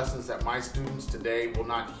 are lessons that my students today will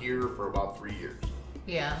not hear for about 3 years.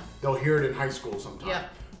 Yeah. They'll hear it in high school sometime. Yep.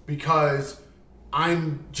 Because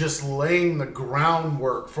I'm just laying the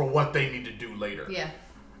groundwork for what they need to do later. Yeah.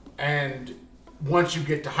 And once you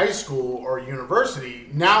get to high school or university,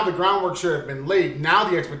 now the groundwork should have been laid. Now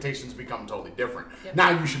the expectations become totally different. Yep. Now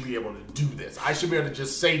you should be able to do this. I should be able to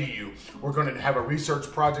just say to you, we're going to have a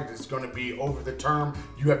research project. It's going to be over the term.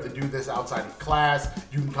 You have to do this outside of class.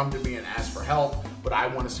 You can come to me and ask for help, but I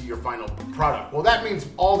want to see your final product. Well, that means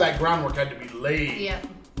all that groundwork had to be laid. Yep.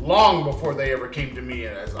 Long before they ever came to me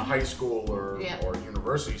as a high school or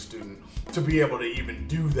university student to be able to even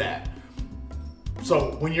do that.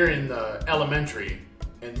 So when you're in the elementary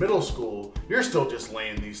and middle school, you're still just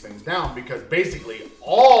laying these things down because basically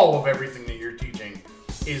all of everything that you're teaching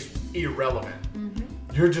is irrelevant.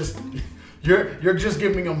 Mm-hmm. You're just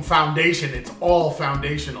giving them foundation. It's all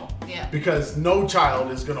foundational. Yeah. Because no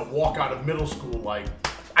child is gonna walk out of middle school like,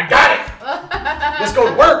 I got it. Let's go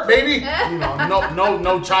to work, baby. You know,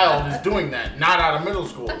 no child is doing that. Not out of middle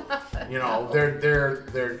school. You know,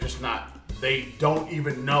 they're just not. They don't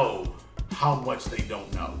even know how much they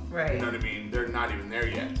don't know. Right. You know what I mean? They're not even there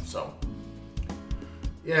yet. So,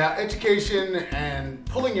 yeah, education and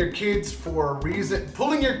pulling your kids for a reason.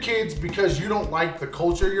 Pulling your kids because you don't like the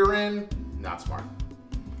culture you're in. Not smart.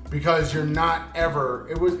 Because you're not ever.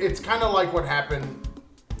 It's kind of like what happened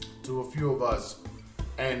to a few of us.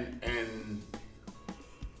 And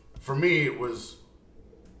for me, it was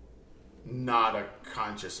not a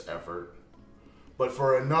conscious effort. But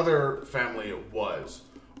for another family, it was.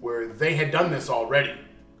 Where they had done this already.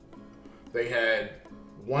 They had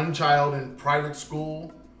one child in private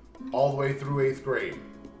school all the way through 8th grade.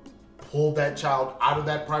 Pulled that child out of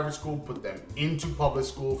that private school, put them into public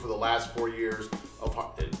school for the last 4 years of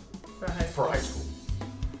for high school.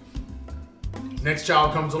 Next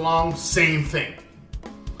child comes along, same thing.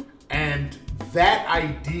 And that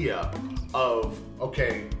idea of,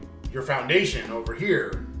 okay, your foundation over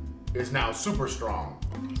here is now super strong.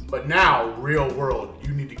 But now, real world,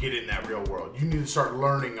 you need to get in that real world. You need to start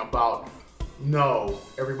learning about, no,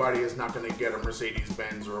 everybody is not going to get a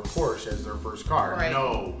Mercedes-Benz or a Porsche as their first car. Right.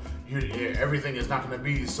 No, everything is not going to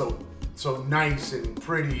be so nice and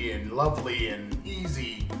pretty and lovely and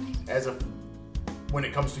easy when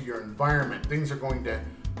it comes to your environment. Things are going to,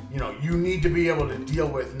 you need to be able to deal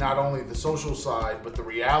with not only the social side, but the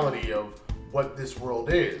reality of what this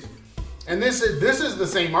world is. And this is the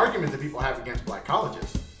same argument that people have against black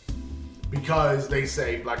colleges. Because they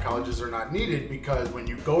say black colleges are not needed because when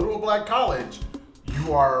you go to a black college,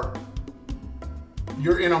 you're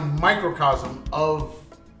in a microcosm of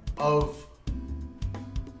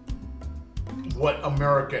what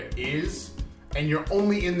America is, and you're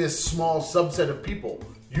only in this small subset of people,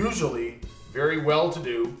 usually very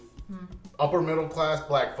well-to-do, upper middle class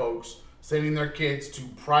black folks sending their kids to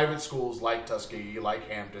private schools like Tuskegee, like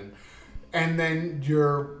Hampton, and then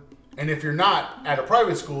if you're not at a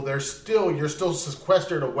private school, you're still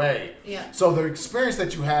sequestered away. Yeah. So the experience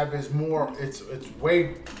that you have is it's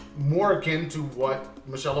way more akin to what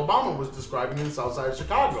Michelle Obama was describing in South Side of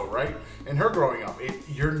Chicago, right? And her growing up.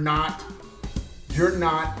 You're not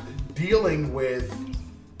dealing with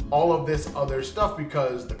all of this other stuff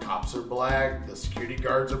because the cops are black, the security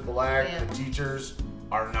guards are black, the teachers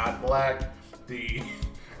are not black, the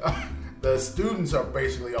students are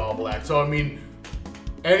basically all black. So I mean,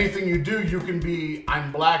 anything you do, you can be,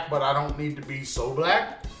 I'm black, but I don't need to be so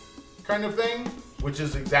black kind of thing, which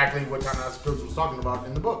is exactly what Ta-Nehisi Coates was talking about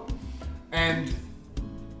in the book. And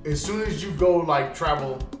as soon as you go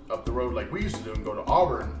travel up the road like we used to do and go to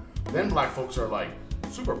Auburn, then black folks are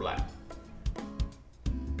super black.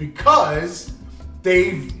 Because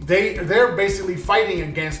they're basically fighting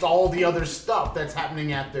against all the other stuff that's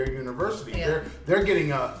happening at their university. Yeah. They're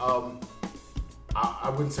getting I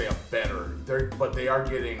wouldn't say a better, but they are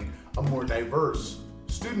getting a more diverse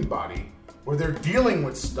student body where they're dealing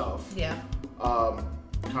with stuff. Yeah.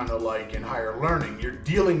 Kind of like in higher learning, you're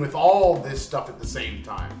dealing with all this stuff at the same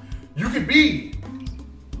time. You could be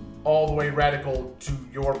all the way radical to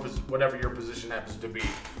whatever your position happens to be,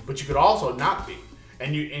 but you could also not be,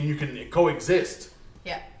 and you can coexist.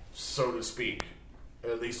 Yeah. So to speak,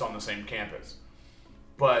 at least on the same campus.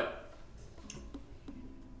 But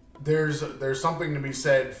there's something to be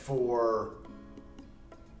said for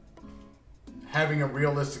having a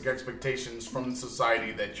realistic expectations from the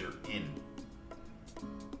society that you're in.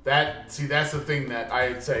 That's the thing that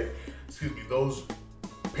I'd say, those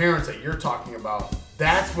parents that you're talking about,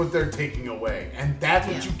 that's what they're taking away. And that's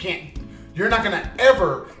what you're not going to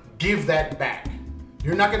ever give that back.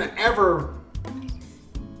 You're not going to ever,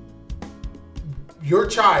 your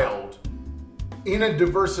child in a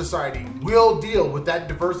diverse society will deal with that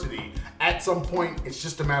diversity at some point. It's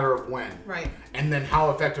just a matter of when. Right. And then how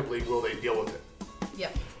effectively will they deal with it?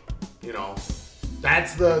 Yep. You know,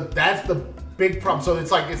 that's the big problem. So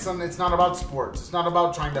it's like it's not about sports. It's not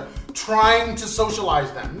about trying to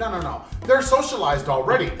socialize them. No. They're socialized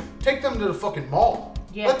already. Take them to the fucking mall.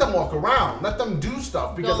 Yeah. Let them walk around. Let them do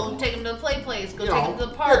stuff. Go take them to the play place. Go take them to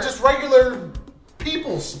the park. Yeah, just regular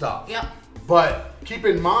people stuff. Yep. But keep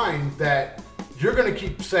in mind that you're going to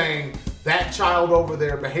keep saying that child over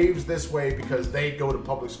there behaves this way because they go to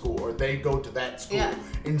public school or they go to that school. Yeah.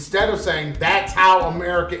 Instead of saying that's how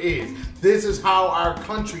America is. This is how our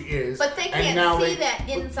country is. But they can't see that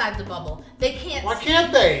inside the bubble. They can't. Why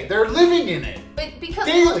can't they? They're living in it. But because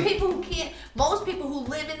most people who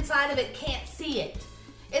live inside of it can't see it.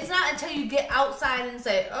 It's not until you get outside and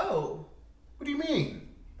say, "Oh." What do you mean?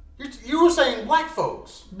 You were saying black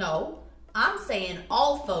folks. No, I'm saying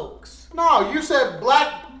all folks. No, you said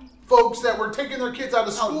black folks that were taking their kids out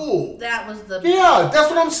of school. That was the... Yeah, that's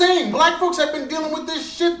what I'm saying. Black folks have been dealing with this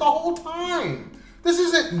shit the whole time. This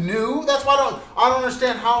isn't new. That's why I don't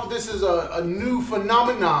understand how this is a new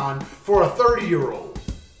phenomenon for a 30-year-old.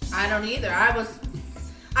 I don't either.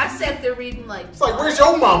 I sat there reading like... It's like, where's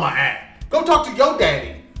your mama at? Go talk to your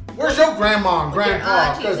daddy. Where's your grandma and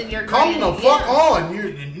grandpa? Your come the fuck on.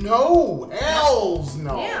 No. Hells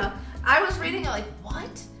no. Yeah. I was reading it like,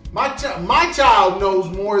 what? My child knows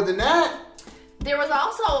more than that. There was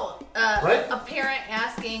also a parent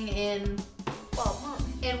asking in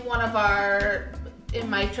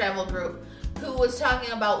my travel group who was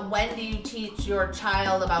talking about when do you teach your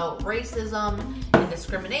child about racism and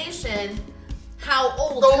discrimination? How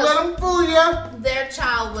old? Don't let them fool you. Their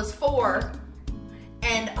child was 4.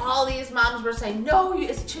 And all these moms were saying, no,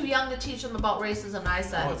 it's too young to teach them about racism. I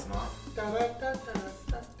said, no, it's not.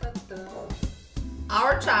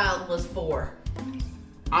 Our child was 4.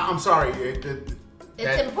 I'm sorry.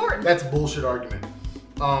 It's important. That's a bullshit argument.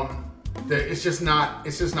 It's just not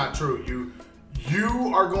true.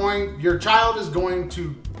 Your child is going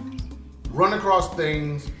to run across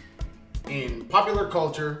things in popular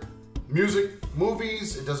culture, music,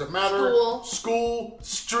 movies, it doesn't matter. School,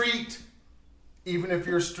 street. Even if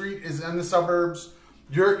your street is in the suburbs,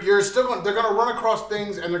 they're going to run across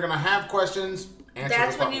things and they're going to have questions.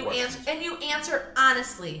 That's when you answer, and you answer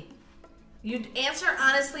honestly. You answer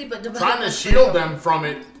honestly, but trying to shield them from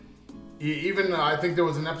it. Even I think there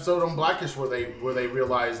was an episode on Blackish where they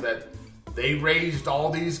realized that they raised all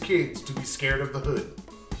these kids to be scared of the hood.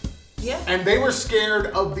 Yeah. And they were scared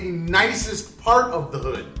of the nicest part of the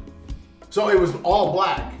hood. So it was all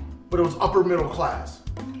black, but it was upper middle class.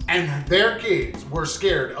 And their kids were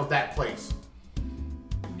scared of that place.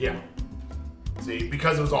 Yeah. See,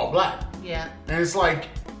 because it was all black. Yeah. And it's like,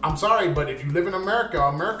 I'm sorry, but if you live in America,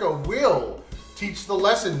 America will teach the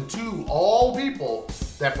lesson to all people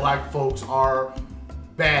that black folks are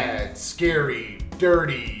bad, scary,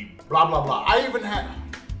 dirty, blah, blah, blah. I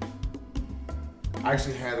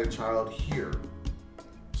actually had a child here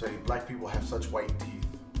say black people have such white teeth.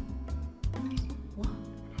 What?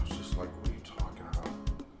 I was just like, what are you talking about?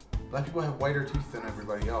 Black people have whiter teeth than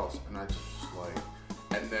everybody else. And I just was like,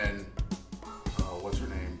 and then, what's her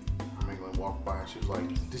name from England walked by and she was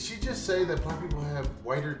like, did she just say that black people have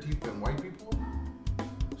whiter teeth than white people?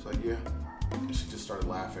 It's like, yeah. And she just started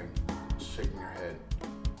laughing, shaking her head.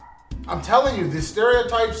 I'm telling you, the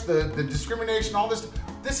stereotypes, the discrimination, all this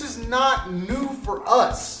is not new for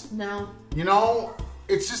us. No. You know,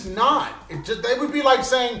 it's just not. It would be like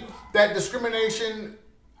saying that discrimination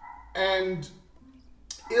and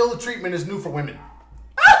ill treatment is new for women.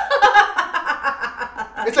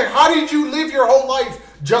 It's like, how did you live your whole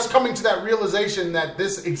life just coming to that realization that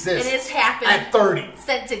this exists? And it's happened at 30.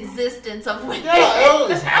 Since existence of women. Yeah,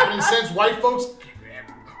 it's happening since white folks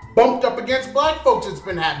bumped up against black folks. It's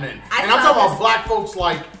been happening. I'm talking about black folks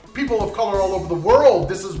like people of color all over the world.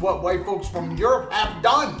 This is what white folks from Europe have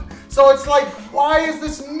done. So it's like, why is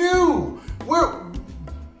this new?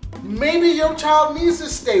 Maybe your child needs to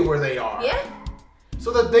stay where they are. Yeah.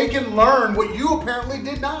 So that they can learn what you apparently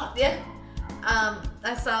did not. Yeah.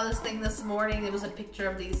 I saw this thing this morning. It was a picture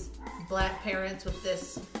of these black parents with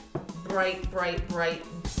this bright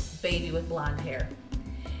baby with blonde hair.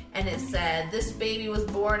 and it said this baby was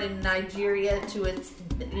born in Nigeria to its,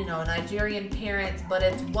 Nigerian parents, but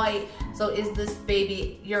it's white. So is this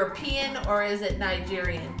baby European or is it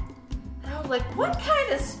Nigerian? And I was like, what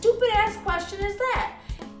kind of stupid ass question is that?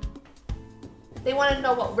 They wanted to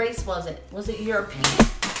know what race was it. Was it European?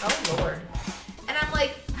 Oh Lord. And I'm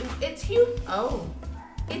like, it's human. Oh,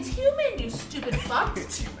 it's human, you stupid fuck.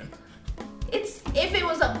 It's human. It's the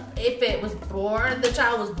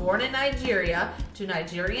child was born in Nigeria to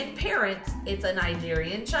Nigerian parents, it's a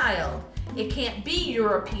Nigerian child. It can't be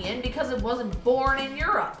European because it wasn't born in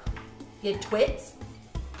Europe. You twits.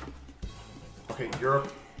 Okay,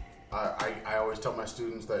 Europe. I always tell my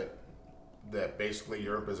students that basically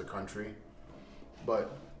Europe is a country,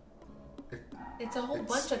 but It's a whole it's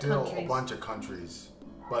bunch of still countries. a bunch of countries.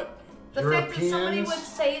 But The fact that somebody would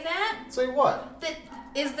say that, say what? that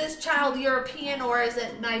is this child European or is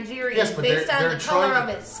it Nigerian? Yes, but based on they're the color trying, of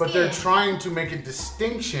its skin. but they're trying to make a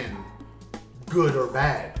distinction, good or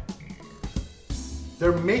bad.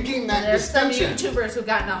 They're making that There's distinction. some YouTubers who've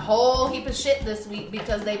gotten a whole heap of shit this week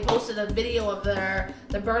because they posted a video of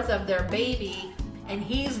the birth of their baby, and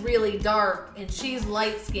he's really dark and she's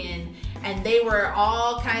light skinned, and they were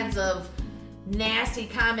all kinds of nasty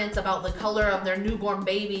comments about the color of their newborn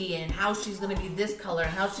baby and how she's going to be this color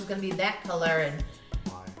and how she's going to be that color, and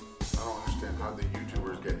Why? I don't understand how the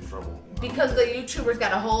YouTubers get in trouble. because the YouTubers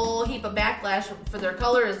got a whole heap of backlash for their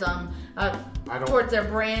colorism towards their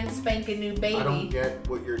brand spanking new baby. I don't get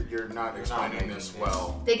what you're not explaining this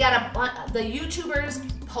well. They got the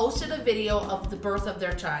YouTubers posted a video of the birth of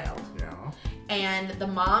their child. Yeah. And the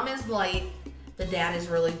mom is light, the dad is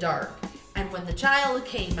really dark. And when the child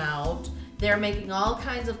came out, they're making all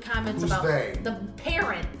kinds of comments Who's about they? the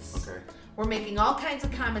parents. Okay. We're making all kinds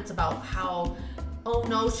of comments about how, oh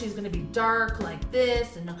no, she's gonna be dark like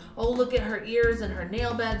this, and oh look at her ears and her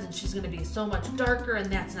nail beds, and she's gonna be so much darker,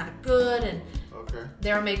 and that's not good. And Okay.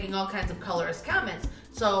 they're making all kinds of colorist comments.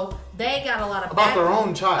 So they got a lot of About their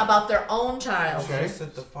own child. About their own child. Okay. She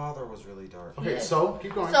said the father was really dark. Okay, Yes. so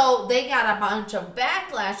keep going. So they got a bunch of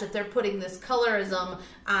backlash that they're putting this colorism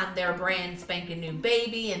on their brand spanking new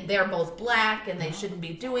baby, and they're both black and they shouldn't be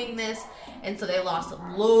doing this, and so they lost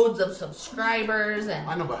loads of subscribers. I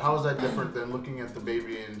And know, but how is that different than looking at the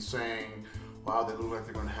baby and saying, wow, they look like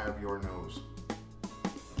they're going to have your nose?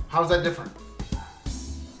 How is that different?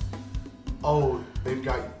 Oh, they've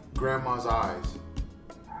got grandma's eyes.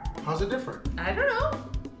 How's it different? I don't know.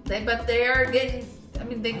 They're getting. I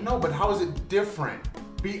mean, they. I know, but how is it different?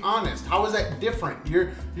 Be honest. How is that different?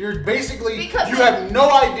 You're basically Because you they- have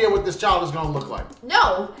no idea what this child is going to look like.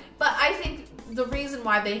 No, but I think the reason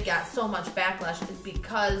why they got so much backlash is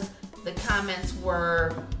because the comments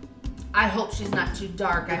were, I hope she's not too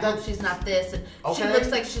dark. I But that- hope she's not this. And she Okay.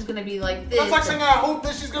 looks like she's going to be like this. That's like saying I hope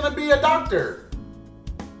that she's going to be a doctor.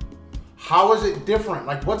 How is it different?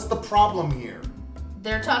 Like, what's the problem here?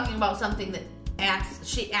 They're talking about something that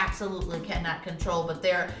she absolutely cannot control, but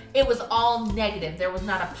it was all negative. There was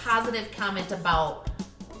not a positive comment about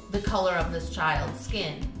the color of this child's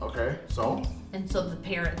skin. Okay, so? And so the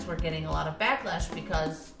parents were getting a lot of backlash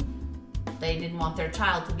because they didn't want their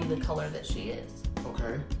child to be the color that she is.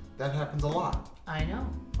 Okay, that happens a lot. I know.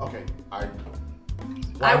 Okay, I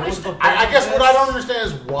wish I guess what I don't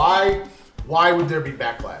understand is why would there be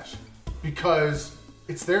backlash? Because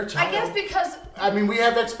it's their child. I guess because I mean, we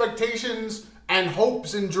have expectations and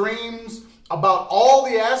hopes and dreams about all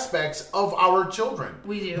the aspects of our children.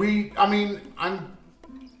 We do. I'm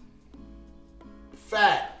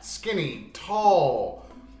fat, skinny, tall,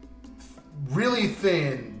 really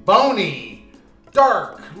thin, bony,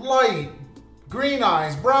 dark, light, green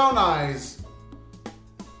eyes, brown eyes.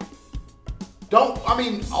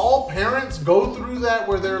 All parents go through that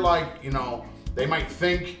where they're like, they might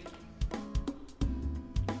think,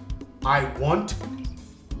 I want,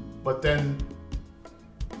 but then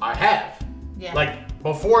I have. Yeah. Like,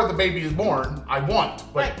 before the baby is born, I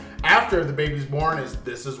want. But Right. after the baby's born,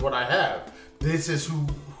 this is what I have. This is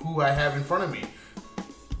who I have in front of me.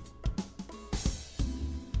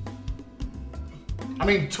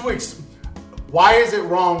 Why is it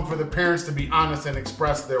wrong for the parents to be honest and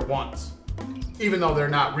express their wants? Even though they're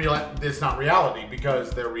not real, it's not reality,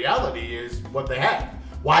 because their reality is what they have.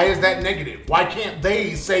 Why is that negative? Why can't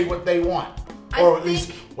they say what they want? Or at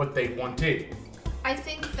least what they wanted? I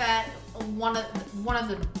think that one of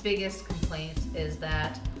the biggest complaints is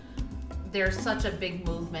that there's such a big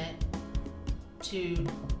movement to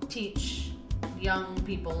teach young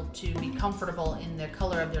people to be comfortable in the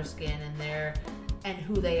color of their skin and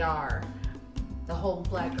who they are. The whole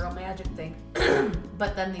black girl magic thing.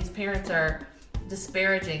 But then these parents are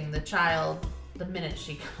disparaging the child the minute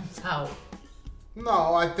she comes out.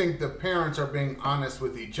 No, I think the parents are being honest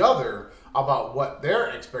with each other about what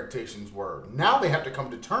their expectations were. Now they have to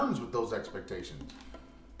come to terms with those expectations.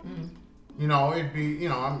 You know, it'd be, you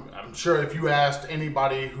know, I'm sure if you asked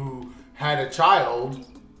anybody who had a child,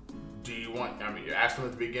 do you want, I mean, you asked them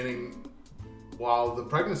at the beginning while the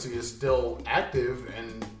pregnancy is still active,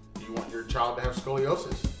 and do you want your child to have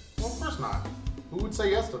scoliosis? Well, of course not. Who would say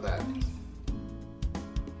yes to that?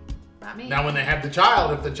 Not me. Now, when they have the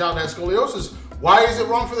child, if the child has scoliosis, why is it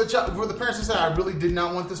wrong for the parents to say, I really did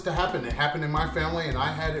not want this to happen? It happened in my family, and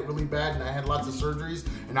I had it really bad, and I had lots of surgeries,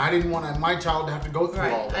 and I didn't want my child to have to go through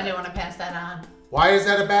all that. I didn't want to pass that on. Why is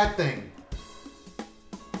that a bad thing?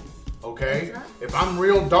 Okay? If I'm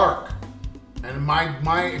real dark, and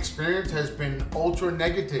my experience has been ultra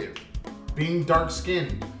negative, being dark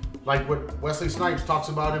skinned, like what Wesley Snipes talks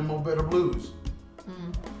about in Mo Better Blues.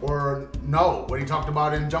 Or no, what he talked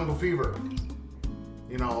about in Jungle Fever.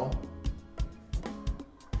 You know,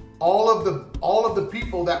 all of the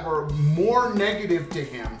people that were more negative to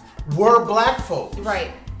him were black folks.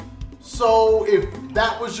 Right. So if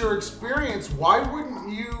that was your experience, why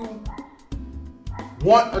wouldn't you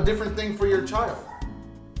want a different thing for your child?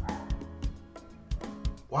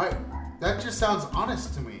 Why? That just sounds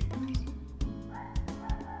honest to me.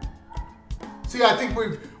 See, I think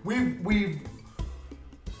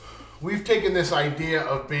we've taken this idea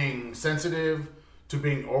of being sensitive to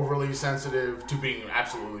being overly sensitive to being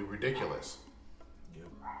absolutely ridiculous. Yep.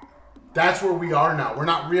 That's where we are now. We're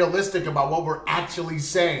not realistic about what we're actually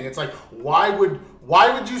saying. It's like, why would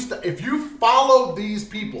you if you followed these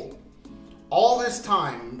people all this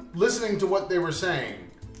time listening to what they were saying,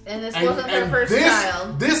 and this wasn't their first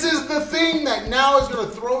child. This is the thing that now is going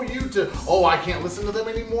to throw you to, oh, I can't listen to them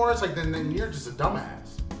anymore. It's like, then you're just a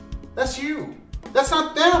dumbass. That's you. That's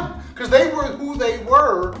not them. Because they were who they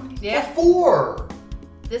were before.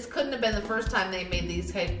 This couldn't have been the first time they made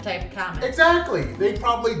these type of comments. Exactly. They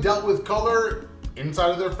probably dealt with color inside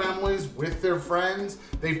of their families, with their friends.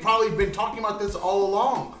 They've probably been talking about this all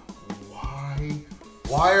along.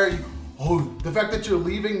 Why are you... Oh, the fact that you're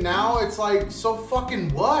leaving now, it's like, so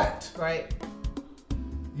fucking what? Right.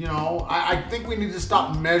 You know, I think we need to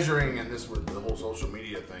stop measuring, and this is what the whole social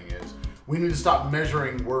media thing is. We need to stop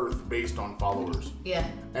measuring worth based on followers. Yeah.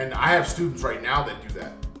 And I have students right now that do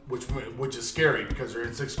that, which is scary because they're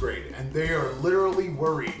in 6th grade, and they are literally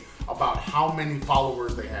worried about how many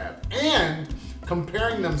followers they have and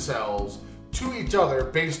comparing themselves to each other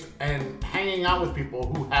based and hanging out with people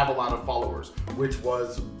who have a lot of followers, which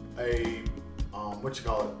was a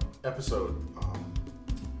episode.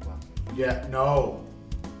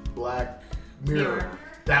 Black Mirror.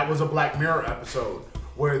 That was a Black Mirror episode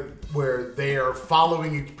where they are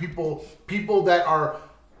following people that are,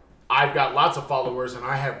 I've got lots of followers and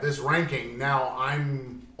I have this ranking. Now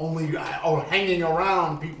I'm only hanging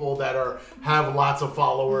around people that have lots of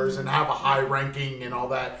followers and have a high ranking and all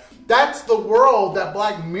that. That's the world that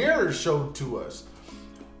Black Mirror showed to us.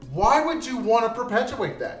 Why would you want to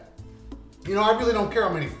perpetuate that? You know, I really don't care how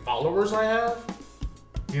many followers I have.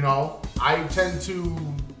 You know, I tend to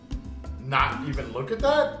not even look at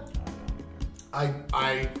that.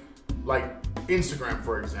 I like Instagram,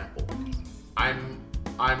 for example.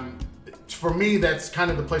 For me, that's kind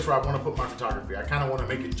of the place where I want to put my photography. I kind of want to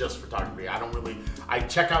make it just photography. I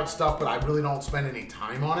check out stuff, but I really don't spend any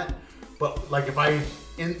time on it. But like if I'm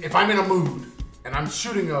in a mood and I'm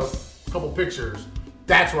shooting a couple pictures,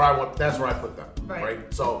 that's where I put them.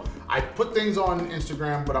 Right? So I put things on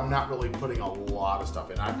Instagram, but I'm not really putting a lot of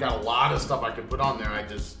stuff in. I've got a lot of stuff I could put on there. I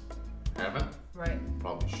just haven't. Right.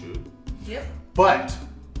 Probably should. Yep. But,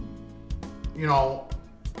 you know,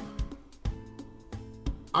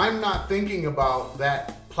 I'm not thinking about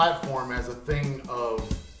that platform as a thing of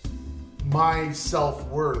my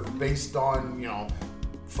self-worth based on, you know,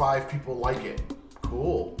 5 people like it.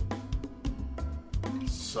 Cool.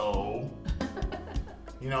 So,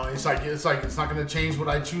 you know, it's like it's not going to change what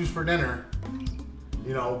I choose for dinner,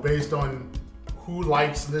 you know, based on who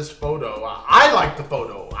likes this photo. I like the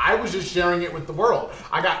photo. I was just sharing it with the world.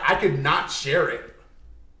 I could not share it.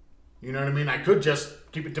 You know what I mean? I could just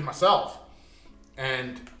keep it to myself.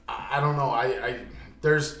 And I don't know. I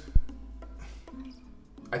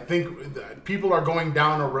think people are going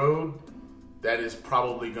down a road that is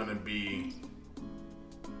probably going to be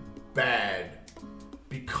bad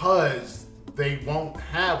because they won't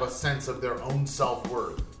have a sense of their own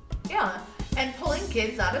self-worth. Yeah, and pulling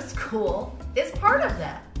kids out of school is part of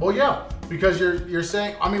that. Well, yeah, because you're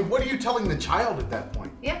saying, I mean, what are you telling the child at that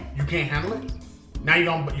point? Yeah. You can't handle it? Now you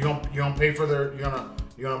don't pay for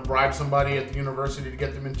you're gonna bribe somebody at the university to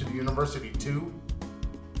get them into the university too?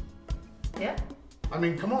 Yeah. I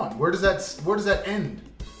mean, come on. Where does that end?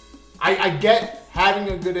 I get having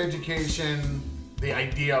a good education, the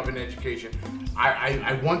idea of an education.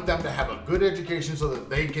 I want them to have a good education so that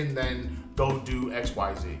they can then go do X,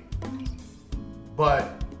 Y, Z.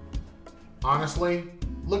 But honestly,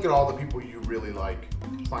 look at all the people you really like.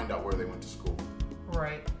 Find out where they went to school.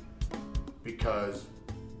 Right. Because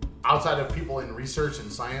outside of people in research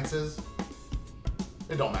and sciences,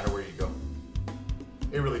 it don't matter where you go.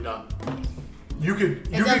 It really don't.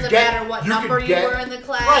 It doesn't matter what number you were in the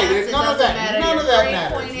class. Right. It None of doesn't that. matter None your of that grade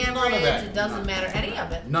matters. point None of average. that. It doesn't matter any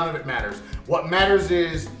of it. None of it matters. What matters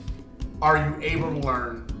is, are you able to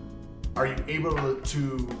learn? Are you able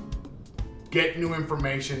to get new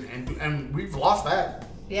information? And we've lost that.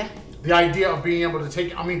 Yeah. The idea of being able to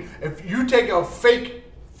take, I mean, if you take a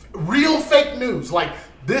real fake news, like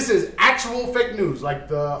this is actual fake news, like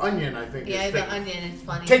the Onion, I think. Yeah, is the fake. Onion is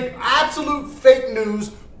funny. Take absolute fake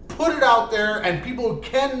news, put it out there, and people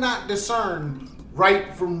cannot discern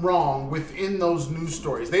right from wrong within those news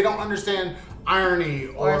stories. They don't understand irony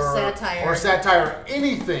or satire,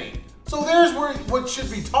 anything. So there's what should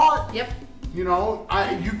be taught. Yep. You know,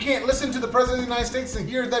 you can't listen to the President of the United States and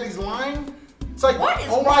hear that he's lying. It's like, what is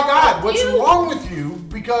oh my wrong God, with what's you? wrong with you?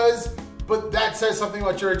 But that says something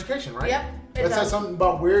about your education, right? Yep, it That does. says something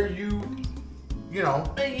about where you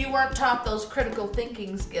know. You weren't taught those critical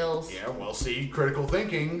thinking skills. Yeah, well, see, critical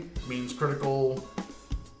thinking means critical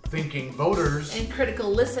thinking voters. And critical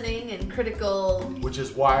listening and critical... Which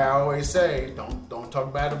is why I always say, don't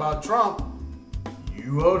talk bad about Trump.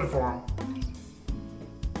 You voted for him.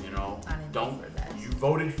 You know, I didn't vote for that. You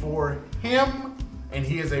voted for him, and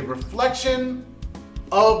he is a reflection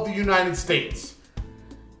of the United States.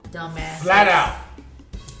 Dumbass. Flat out.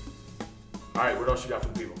 All right, what else you got for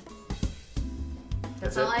the people?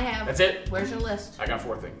 That's That's all it? I have. That's it? Where's your list? I got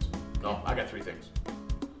 4 things. No, I got 3 things.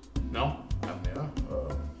 No? Yeah.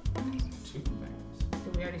 2 things.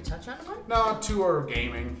 Did we already touch on one? No, 2 are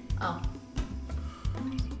gaming, Oh.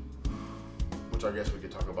 which I guess we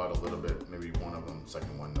could talk about a little bit. Maybe one of them,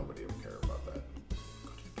 second one, nobody will care about that.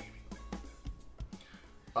 Go to the gaming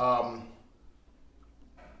thing.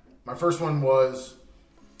 My first one was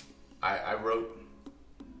I wrote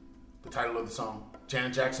the title of the song,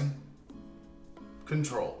 Janet Jackson,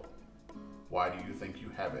 Control. Why do you think you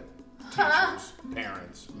have it? Teachers,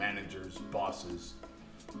 parents, managers, bosses.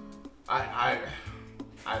 I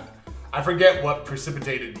forget what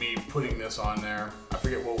precipitated me putting this on there. I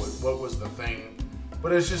forget what was the thing.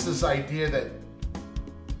 But it's just this idea that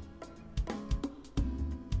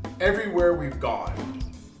everywhere we've gone,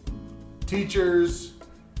 teachers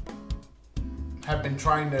have been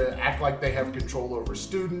trying to act like they have control over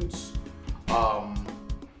students.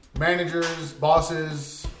 Managers,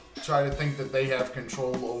 bosses try to think that they have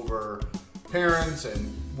control over parents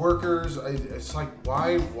and workers. It's like,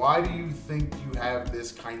 why do you think you have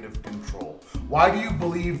this kind of control? Why do you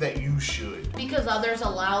believe that you should? Because others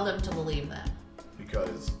allow them to believe that.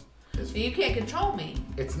 Because You can't control me.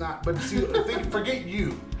 it's not. But see, forget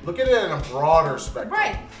you. Look at it in a broader spectrum.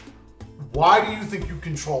 Right. Why do you think you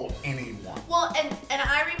control anyone? Well, and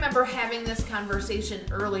I remember having this conversation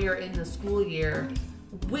earlier in the school year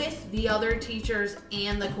with the other teachers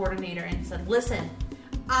and the coordinator and said, listen,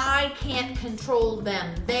 I can't control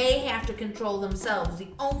them. They have to control themselves. The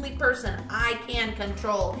only person I can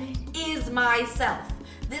control is myself.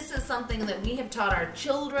 This is something that we have taught our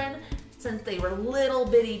children since they were little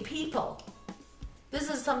bitty people. This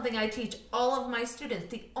is something I teach all of my students.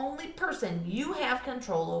 The only person you have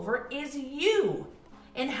control over is you.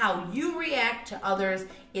 And how you react to others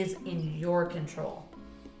is in your control.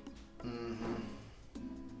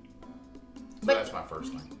 So But- that's my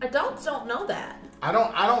first thing. Adults don't know that. I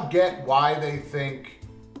don't get why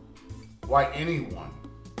anyone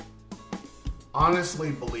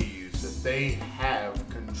honestly believes that they have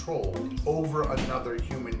control over another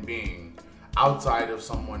human being outside of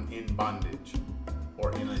someone in bondage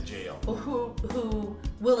or in a jail. Who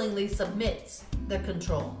willingly submits the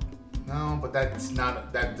control. No, but that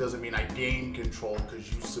doesn't mean I gain control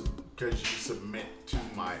because you submit to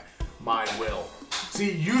my will.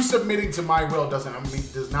 See, you submitting to my will does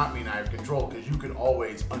not mean I have control, because you can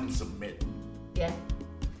always unsubmit. Yeah.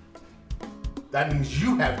 That means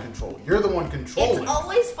you have control. You're the one controlling. It's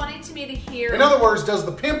always funny to me to hear. In other words, does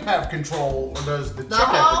the pimp have control, or does the the chick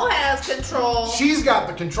hoe have has control. control? She's got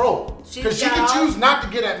the control. Because she can choose not to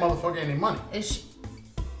get that motherfucker any money. And she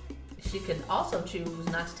could also choose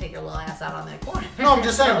not to take her little ass out on that corner. No, I'm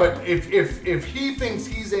just saying, but if he thinks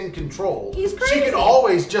he's in control, He's she crazy. could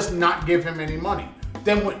always just not give him any money.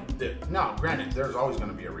 Then now, granted, there's always going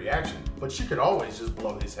to be a reaction, but she could always just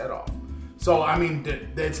blow his head off. So, I mean,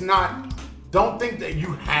 it's not don't think that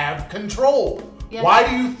you have control. Yeah. Why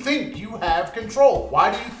do you think you have control?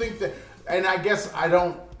 Why do you think that? And I guess I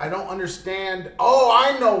don't understand. Oh,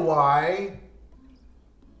 I know why.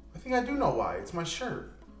 I think I do know why. It's my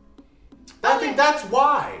shirt. I think that's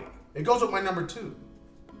why. It goes with my number 2.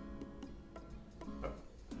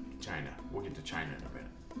 China. We'll get to China in a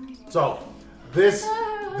minute. So,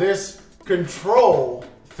 this control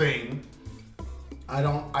thing, I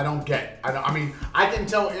don't get. I mean, I can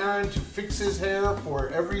tell Aaron to fix his hair for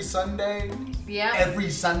every Sunday. Yeah. Every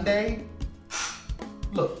Sunday.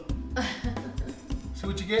 Look. See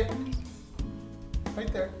what you get?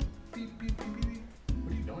 Right there. Beep, beep, beep, beep, beep.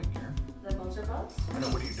 What are you doing, Karen? The buzzer buzz? I know.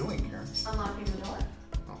 What are you doing, Karen? Unlocking the door.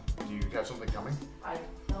 Oh, do you have something coming? I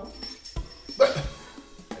don't.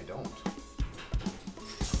 I don't.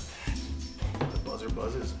 The buzzer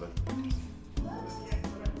buzzes, but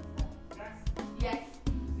Yes.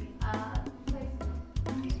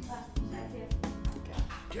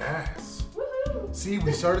 gas. Woohoo! See,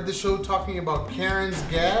 we started the show talking about Karen's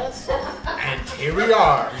gas, and here we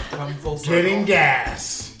are, Come full circle. getting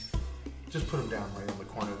gas. Just put them down right on the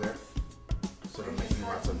corner there, instead of making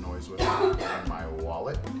lots of noise with my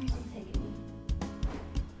wallet. I'm taking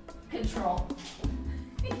control.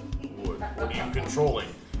 What are you controlling?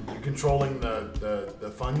 You controlling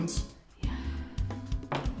the funds?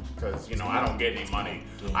 Because, I don't get any money.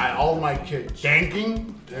 All my kids...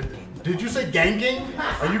 Ganking? Did you say ganking?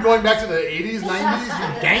 Are you going back to the 80s, 90s?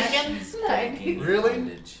 You ganking?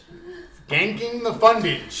 Really? Ganking the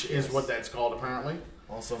fundage is what that's called, apparently.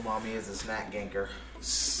 Also, mommy is a snack ganker.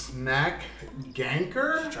 Snack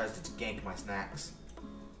ganker? She tries to gank my snacks.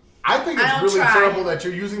 I think I it's don't really try. terrible that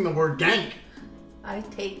you're using the word gank. I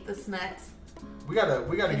take the snacks. We gotta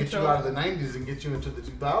get you Control. out of the 90s and get you into the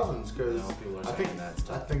 2000s, because No, people are I think saying that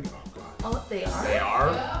stuff. oh god. Oh, they are? They are?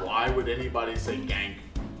 Why would anybody say gank?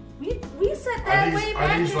 We said that way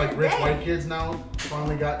back Are these in like the rich day. white kids now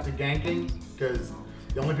finally got to ganking? Because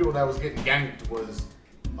the only people that was getting ganked was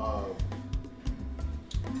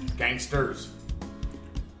gangsters.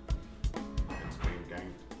 It's being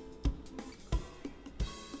ganked.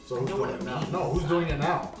 So who's know doing what it it now? means. No, who's doing it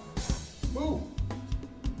now? Who?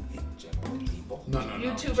 General people. No.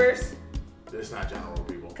 YouTubers. It's not general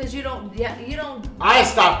people. Because you don't. Yeah, you don't. I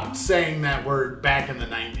stopped saying that word back in the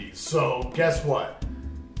 90s. So guess what?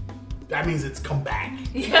 That means it's come back.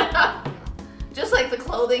 Yeah. Just like the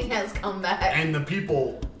clothing has come back. And the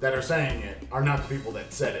people that are saying it are not the people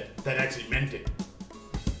that said it, that actually meant it.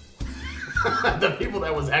 The people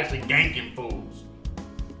that was actually ganking fools.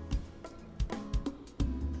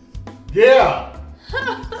 Yeah.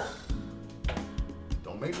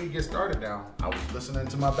 Don't make me get started now. I was listening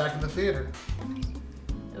to my Back in the Theater.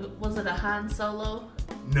 Was it a Han Solo?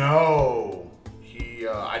 No.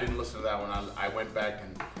 I didn't listen to that one. I went back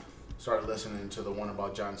and started listening to the one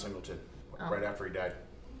about John Singleton right after he died.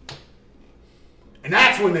 And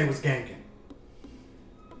that's when they was ganking.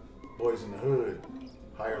 Boys in the Hood,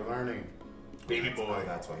 Higher Learning, Baby Boy.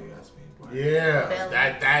 That's why you asked me. Why? Yeah, Belly.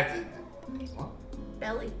 that. What?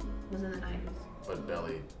 Belly was in the 90s. But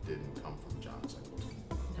Belly didn't come from John Singleton.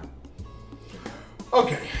 No.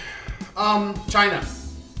 Okay. China.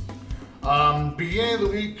 Beginning of the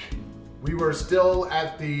week, we were still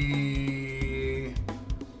at the.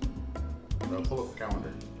 Pull up the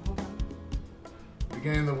calendar. Hold on.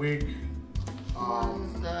 Beginning of the week.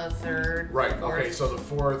 One's the third. Right. fourth. Okay. So the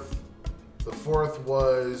fourth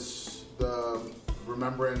was the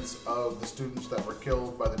remembrance of the students that were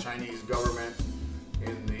killed by the Chinese government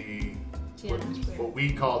in the Tiananmen Square. what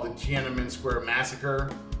we call the Tiananmen Square massacre,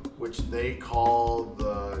 which they call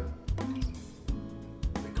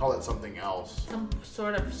it something else. Some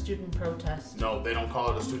sort of student protest. No, they don't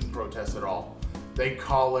call it a student protest at all. They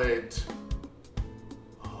call it.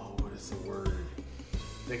 Oh, what is the word?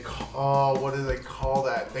 What do they call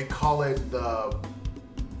that? They call it the.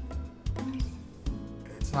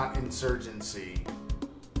 It's not insurgency.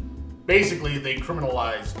 Basically, they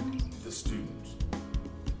criminalized the students.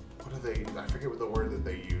 What do they? I forget what the word that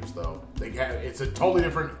they use though. It's a totally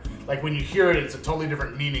different. Like when you hear it, it's a totally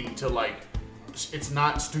different meaning to like. It's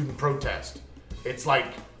not student protest. It's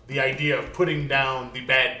like the idea of putting down the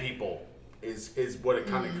bad people is what it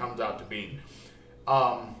kind of comes out to being.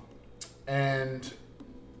 And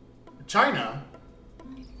China,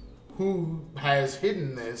 who has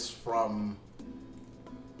hidden this from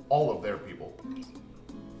all of their people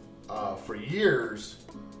for years,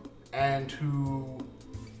 and who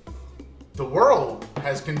the world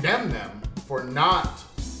has condemned them for not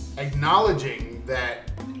acknowledging that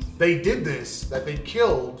they did this, that they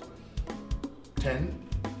killed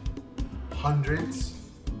hundreds,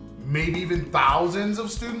 maybe even thousands of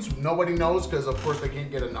students. Nobody knows because, of course, they can't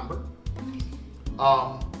get a number.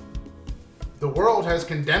 The world has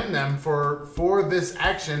condemned them for this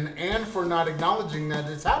action and for not acknowledging that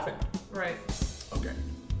it's happened. Right. Okay.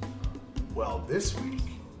 Well, this week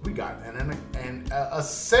we got a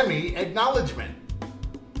semi-acknowledgement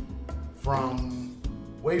from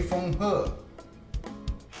Wei Fenghe.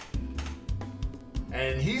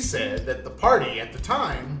 And he said that the party at the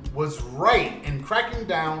time was right in cracking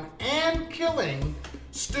down and killing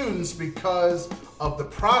students because of the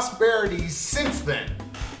prosperity since then.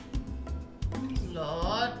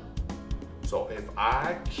 Lord. So if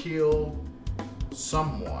I kill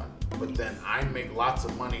someone, but then I make lots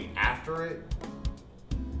of money after it,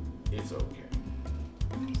 it's okay.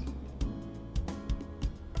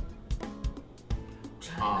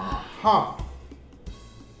 Uh-huh.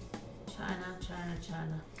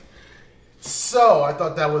 China. So I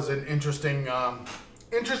thought that was an interesting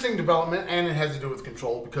development, and it has to do with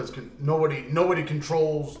control because nobody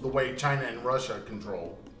controls the way China and Russia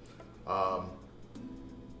control.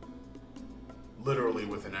 Literally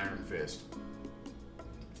with an iron fist.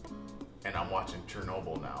 And I'm watching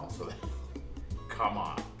Chernobyl now, so come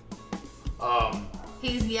on.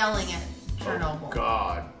 He's yelling at Chernobyl. Oh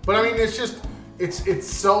God. But I mean, it's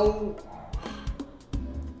so.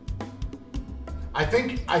 I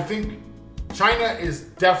think China is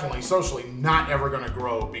definitely socially not ever going to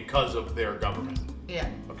grow because of their government. Yeah.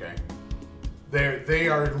 Okay. They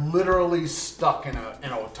are literally stuck in a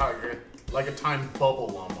time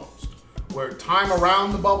bubble almost, where time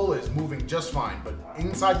around the bubble is moving just fine, but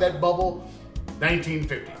inside that bubble,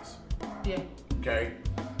 1950s. Yeah. Okay.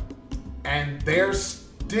 And they're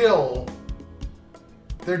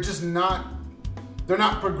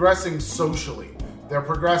not progressing socially. They're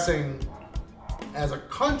progressing as a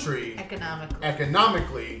country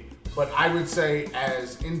economically, but I would say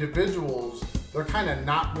as individuals, they're kind of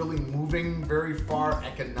not really moving very far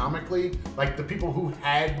economically. Like the people who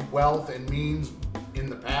had wealth and means in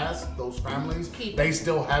the past, those families, they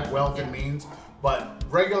still have wealth and means. But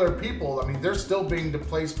regular people, I mean, they're still being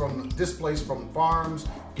displaced from farms,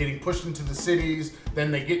 getting pushed into the cities. Then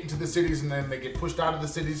they get into the cities, and then they get pushed out of the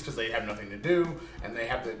cities because they have nothing to do, and they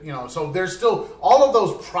have to, So there's still all of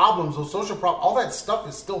those problems, those social problems, all that stuff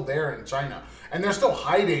is still there in China, and they're still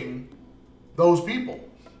hiding those people.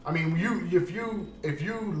 I mean, if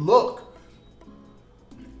you look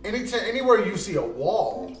anywhere you see a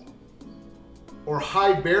wall or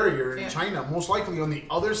high barrier in China, most likely on the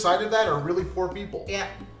other side of that are really poor people. Yeah.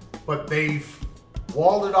 But they've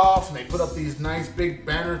walled it off, and they put up these nice big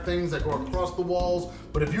banner things that go across the walls.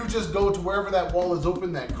 But if you just go to wherever that wall is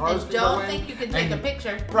open, that cars can go in. I don't think you can take a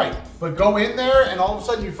picture. Right. But go in there, and all of a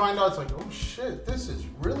sudden you find out it's like, oh shit, this is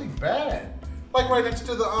really bad. Like right next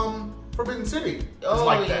to the Forbidden City. It's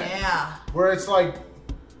like that. Yeah. Where it's like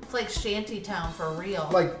Shantytown for real.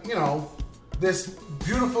 Like, this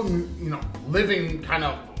beautiful, living kind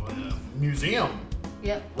of museum.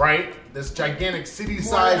 Yep. Right? This gigantic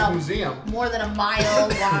city-sized museum. More than a mile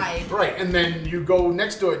wide. Right. And then you go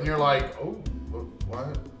next to it and you're like, oh,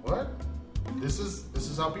 what? This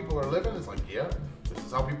is how people are living? It's like, yeah, this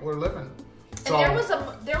is how people are living. So, and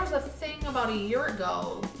there was a thing about a year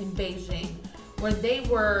ago in Beijing where they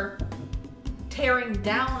were tearing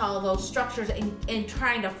down all those structures and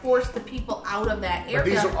trying to force the people out of that area. But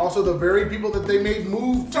these are also the very people that they made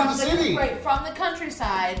move to the city. Right, from the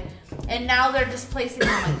countryside. And now they're displacing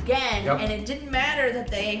them again. Yep. And it didn't matter that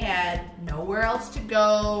they had nowhere else to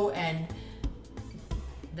go and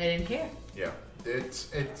they didn't care. Yeah.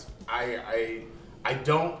 I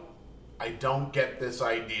don't get this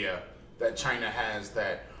idea that China has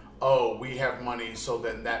that, oh, we have money, so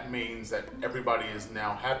then that means that everybody is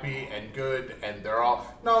now happy and good, and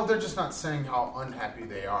no, they're just not saying how unhappy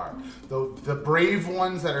they are. The brave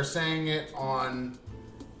ones that are saying it on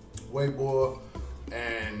Weibo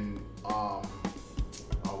and,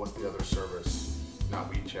 what's the other service?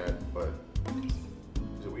 Not WeChat, but,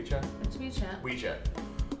 is it WeChat? It's WeChat. WeChat.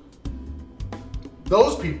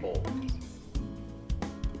 Those people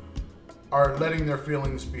are letting their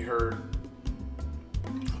feelings be heard.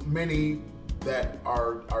 Many that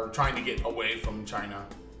are trying to get away from China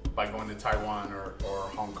by going to Taiwan or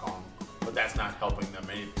Hong Kong, but that's not helping them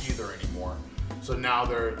either anymore. So now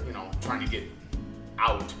they're trying to get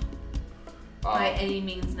out by any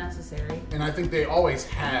means necessary. And I think they always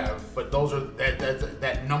have, but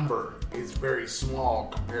that number is very small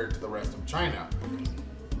compared to the rest of China.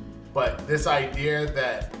 But this idea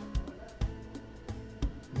that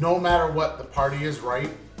no matter what, the party is right,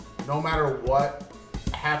 no matter what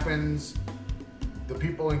happens, the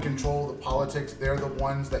people in control of the politics, they're the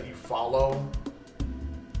ones that you follow.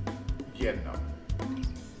 he had enough.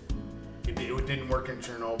 It didn't work in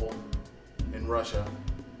Chernobyl, in Russia.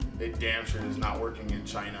 It damn sure is not working in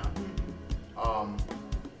China.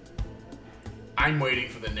 I'm waiting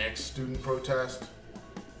for the next student protest.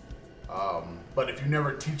 But if you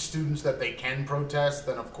never teach students that they can protest,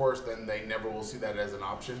 then of course, then they never will see that as an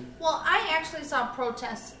option. Well, I actually saw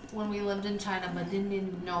protests when we lived in China, but didn't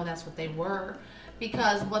even know that's what they were.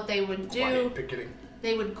 Because what they would do, Quiet picketing.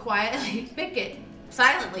 they would quietly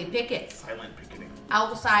silently picket Silent picketing.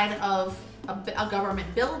 outside of a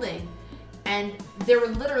government building, and there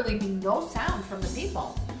would literally be no sound from the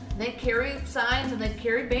people. They'd carry signs and they'd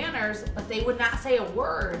carry banners, but they would not say a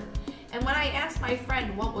word. And when I asked my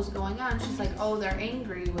friend what was going on, she's like, oh, they're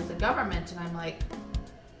angry with the government. And I'm like,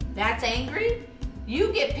 that's angry?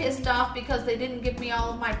 You get pissed off because they didn't give me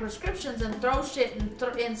all of my prescriptions and throw shit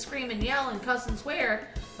and scream and yell and cuss and swear,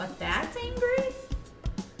 but that's angry?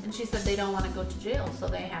 And she said they don't want to go to jail, so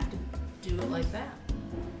they have to do it like that.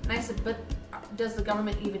 And I said, but does the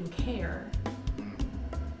government even care?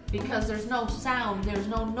 Because there's no sound, there's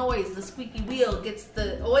no noise, the squeaky wheel gets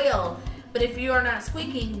the oil. But if you are not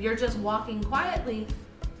squeaking, you're just walking quietly.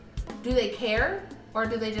 Do they care? Or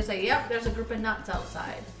do they just say, yep, there's a group of nuts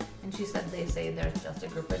outside? And she said they say there's just a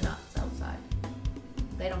group of nuts outside.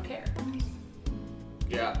 They don't care.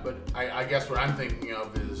 Yeah, but I guess what I'm thinking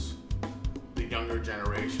of is the younger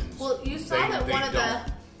generations. Well, you saw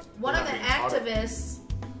that one of the activists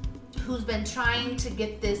who's been trying to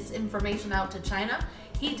get this information out to China,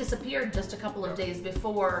 he disappeared just a couple of days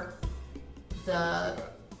before the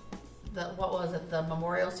what was it, the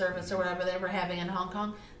memorial service or whatever they were having in Hong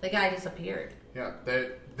Kong. The guy disappeared. Yeah,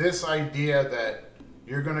 this idea that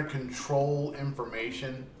you're going to control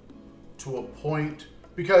information to a point,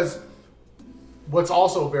 because what's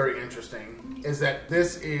also very interesting is that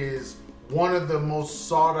this is one of the most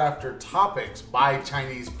sought after topics by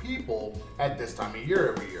Chinese people at this time of year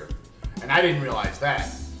every year. And I didn't realize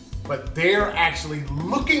that. But they're actually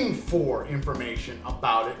looking for information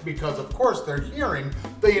about it because, of course, they're hearing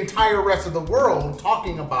the entire rest of the world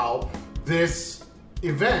talking about this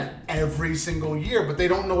event every single year, but they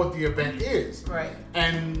don't know what the event is. Right.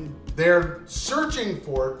 And they're searching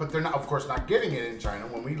for it, but they're not, of course, not getting it in China.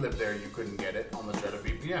 When we lived there, you couldn't get it unless you had a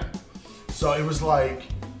VPN. So it was like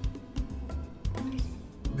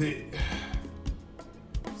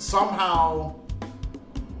somehow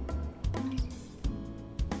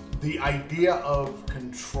the idea of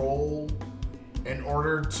control in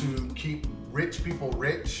order to keep rich people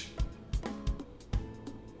rich,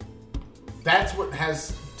 that's what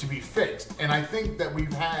has to be fixed. And I think that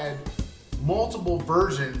we've had multiple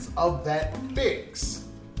versions of that fix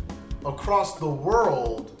across the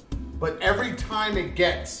world, but every time it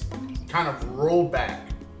gets kind of rolled back,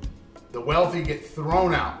 the wealthy get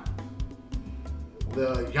thrown out,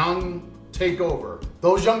 the young take over.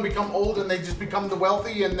 Those young become old and they just become the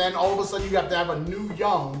wealthy, and then all of a sudden you have to have a new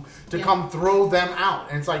young to come throw them out.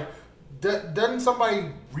 And it's like, doesn't somebody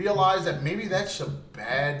realize that maybe that's a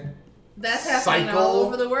bad That's happening cycle all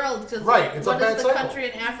over the world. Right, it's a what bad is the cycle.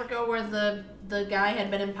 country in Africa where the guy had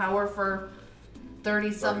been in power for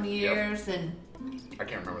 30-some years, and I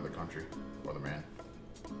can't remember the country or the man,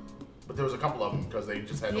 but there was a couple of them because they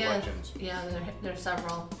just had elections. Yeah, there's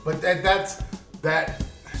several. But that's that.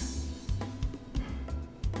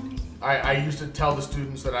 I used to tell the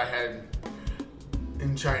students that I had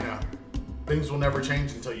in China, things will never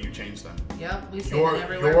change until you change them. Yep, we say that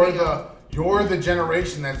everywhere we go. You're the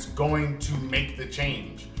generation that's going to make the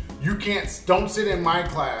change. You don't sit in my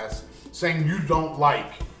class saying you don't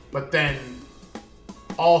like, but then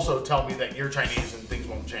also tell me that you're Chinese and things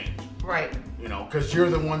won't change. Right. You know, because you're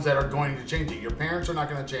the ones that are going to change it. Your parents are not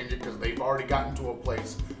going to change it because they've already gotten to a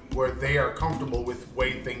place where they are comfortable with the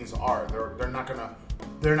way things are.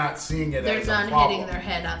 They're not seeing it as a problem. They're done hitting their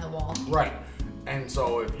head on the wall. Right. And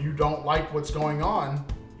so if you don't like what's going on,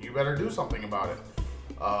 you better do something about it.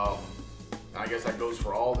 I guess that goes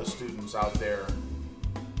for all the students out there,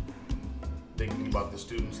 thinking about the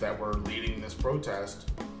students that were leading this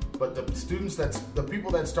protest. But the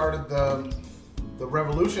people that started the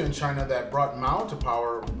revolution in China that brought Mao to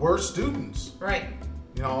power were students. Right.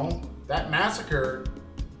 You know, that massacre,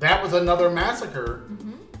 that was another massacre.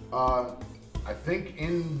 Mm-hmm. I think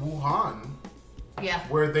in Wuhan. Yeah.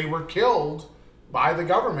 Where they were killed by the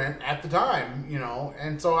government at the time, you know.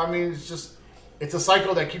 And so, I mean, it's a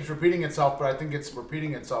cycle that keeps repeating itself, but I think it's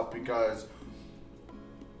repeating itself because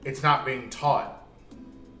it's not being taught.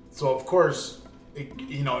 So, of course,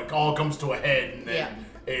 it all comes to a head and then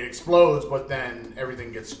it explodes, but then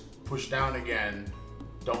everything gets pushed down again.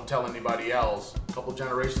 Don't tell anybody else. A couple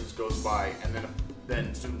generations goes by, and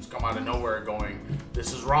then students come out of nowhere going,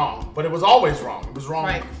 this is wrong. But it was always wrong. It was wrong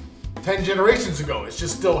Right. 10 generations ago. It's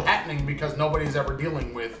just still happening because nobody's ever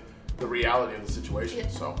dealing with the reality of the situation. Yeah.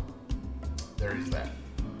 So there is that.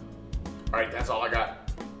 All right, that's all I got.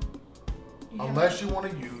 Yeah. Unless you want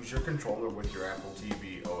to use your controller with your Apple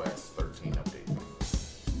TV OS 13 update.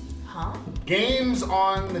 Huh? Games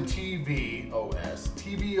on the TV OS.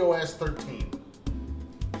 TV OS 13.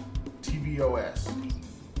 TV OS.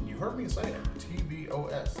 You heard me say it. TV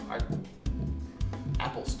OS.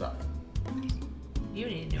 Apple stuff. You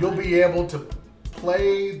need to do You'll it. be able to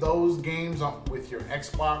play those games with your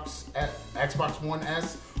Xbox One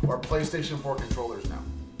S or PlayStation 4 controllers now.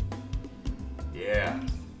 Yeah.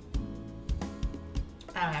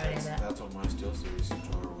 I don't have any of that. That's what my SteelSeries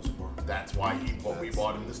controller was for. That's why we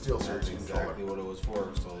bought him the SteelSeries That's controller. exactly what it was for,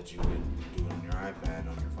 so that you could do it on your iPad,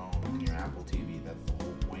 on your phone, on your Apple TV. That's the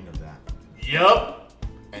whole point of that. Yup.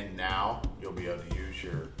 And now you'll be able to use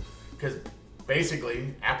your... Because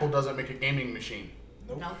basically, Apple doesn't make a gaming machine.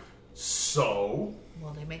 Nope. No. So...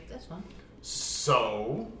 Well, they make this one.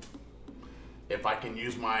 So... If I can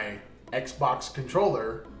use my Xbox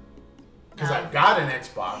controller... Because I've got an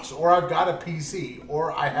Xbox, or I've got a PC,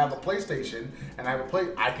 or I have a PlayStation, and I have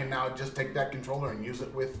I can now just take that controller and use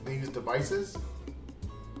it with these devices.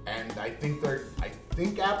 And I think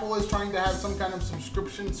Apple is trying to have some kind of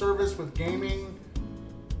subscription service with gaming,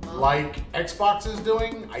 like Xbox is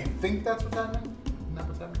doing. I think that's what's happening. Isn't that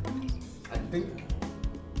what's happening? I think.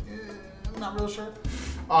 I'm not real sure.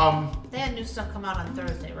 They had new stuff come out on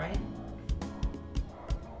Thursday, right?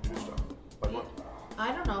 New stuff. Like what?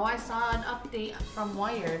 I don't know. I saw an update from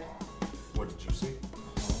Wired. What did you see?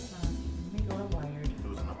 Hold on. Let me go to Wired. It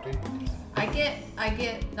was an update.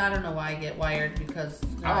 I don't know why I get Wired because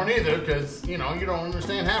I don't either, because you don't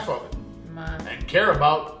understand half of it my, and care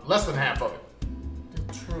about less than half of it.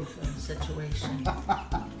 the truth of the situation.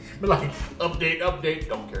 But like update,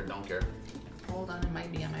 don't care. Hold on, it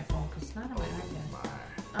might be on my phone because it's not on my iPad.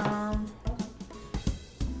 My. Hold on.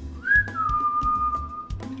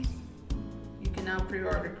 You can now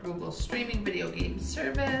pre-order Google's streaming video game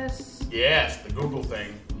service. Yes, the Google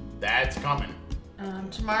thing, that's coming.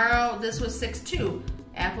 Tomorrow, this was 6/2.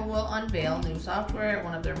 Apple will unveil new software at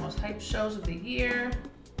one of their most hyped shows of the year.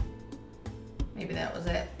 Maybe that was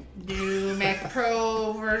it. New Mac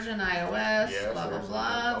Pro version, iOS, Yes, blah, blah, there's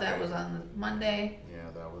blah. something. That Okay. was on Monday.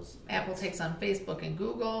 Yeah, that was. Apple takes on Facebook and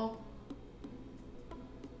Google.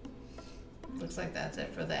 Looks like that's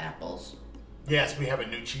it for the Apples. Yes, we have a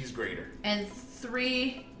new cheese grater. And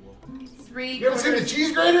three You ever seen the quarters-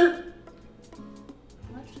 cheese grater?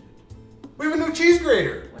 What? We have a new cheese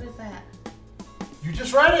grater. What is that? You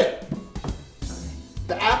just read it. Okay.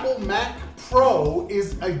 The Apple Mac Pro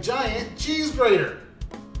is a giant cheese grater.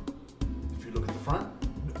 If you look at the front,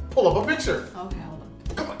 pull up a picture. Okay, hold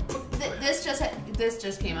on. Come on. This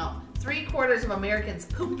just came out. 3/4 of Americans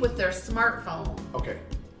poop with their smartphone. Okay.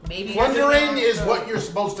 Maybe Plundering is what you're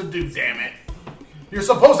supposed to do, damn it. You're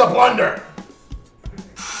supposed to plunder.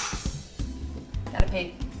 Gotta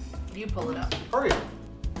pay. You pull it up. Hurry up.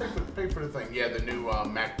 Pay for the thing. Yeah, the new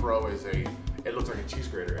Mac Pro is it looks like a cheese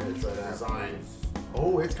grater. And it's a design.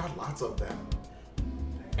 Oh, it's got lots of them.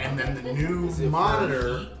 And then the new Is it for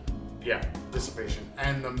monitor. heat? Yeah, dissipation.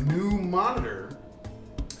 And the new monitor,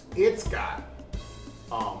 it's got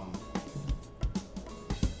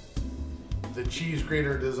the cheese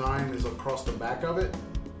grater design is across the back of it.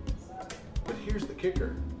 But here's the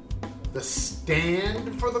kicker. The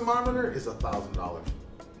stand for the monitor is $1,000.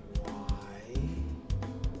 Why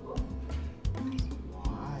is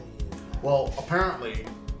that? Well, apparently,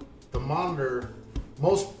 the monitor,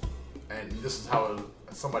 and this is how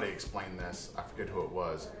somebody explained this, I forget who it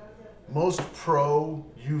was, most pro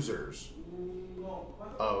users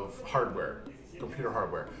of hardware, computer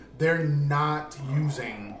hardware, they're not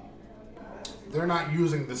using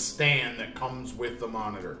the stand that comes with the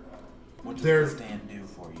monitor. What does They're- the stand do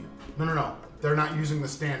for you? No. They're not using the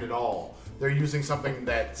stand at all. They're using something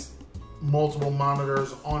that's multiple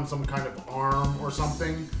monitors on some kind of arm or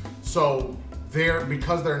something. So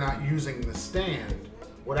because they're not using the stand,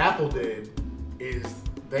 what Apple did is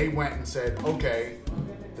they went and said, okay,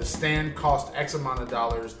 the stand cost X amount of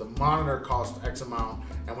dollars, the monitor cost X amount,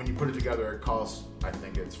 and when you put it together, it costs, I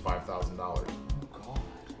think it's $5,000. Oh God!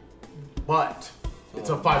 But it's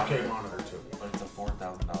a 5K monitor too. But it's a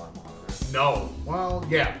 $4,000 monitor. No, well,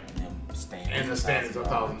 yeah, And and the stand is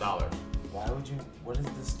 $1,000. Why would you? What does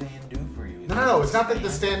the stand do for you? No. It's not that the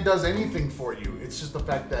stand does anything for you. It's just the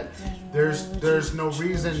fact that there's no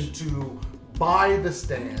reason to buy the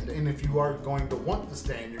stand, and if you are going to want the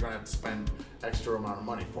stand, you're going to have to spend extra amount of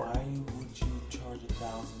money for it. Why would you charge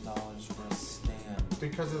 $1,000 for a stand?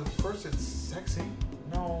 Because of course it's sexy.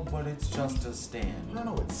 No, but it's just a stand.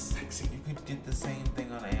 No, it's sexy. You could get the same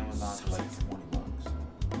thing on Amazon for like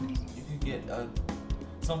 $20. You could get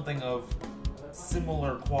something of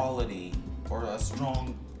similar quality or a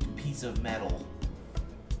strong piece of metal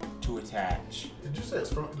to attach. Did you say a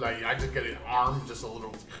strong? Like I just get an arm, just a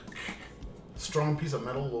little strong piece of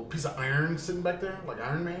metal, a little piece of iron sitting back there, like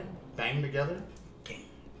Iron Man, banged together.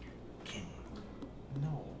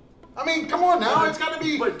 No. I mean, come on now, it's got to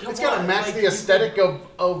be. It's got to match like, the aesthetic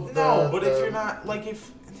of No, the. but if you're not like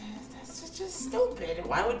if that's just stupid.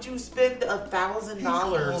 Why would you spend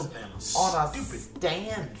 $1,000 on a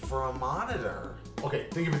stand for a monitor? Okay,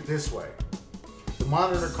 think of it this way: the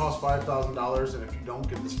monitor costs $5,000, and if you don't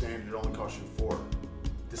get the stand, it only costs you $4,000.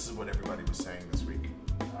 This is what everybody was saying this week.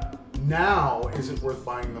 Now, is it worth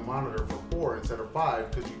buying the monitor for $4,000 instead of $5,000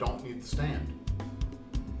 because you don't need the stand?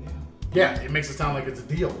 Yeah, it makes it sound like it's a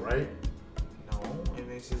deal, right? No, it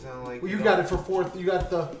makes it sound like Well, you got it for You got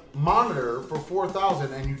the monitor for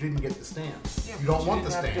 $4,000, and you didn't get the stand. Yeah, you don't want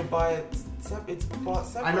the have stand. to buy it. It's bought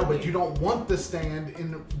separately. I know, but you don't want the stand.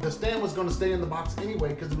 The stand was going to stay in the box anyway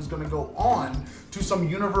because it was going to go on to some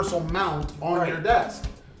universal mount on your desk.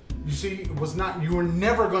 You see, it was not. You were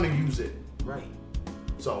never going to use it. Right.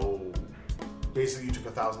 So basically, you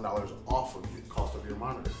took $1,000 off of the cost of your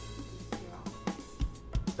monitor.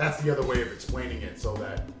 That's the other way of explaining it, so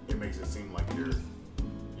that it makes it seem like you're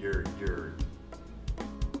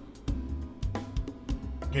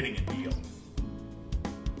getting a deal.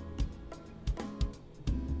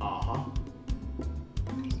 I'm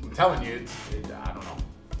telling you, I don't know.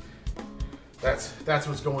 That's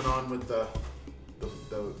what's going on with the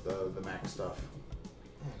Mac stuff.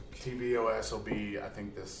 tvOS will be, I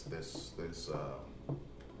think this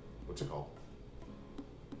what's it called?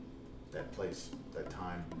 That place, that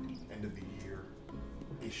time, end of the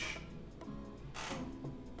year-ish.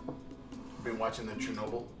 Been watching the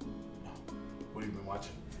Chernobyl? No. What have you been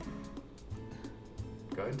watching?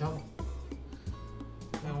 Go ahead and tell them.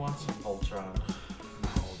 I'm watching Voltron.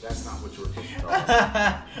 No, that's not what you were supposed to tell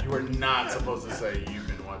them. You were not supposed to say you've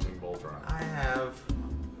been watching Voltron. I have.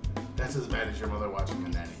 That's as bad as your mother watching The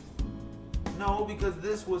Nanny. No, because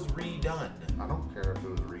this was redone. I don't care if it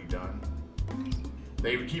was redone.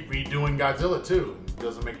 They would keep redoing Godzilla too. It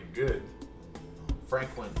doesn't make it good.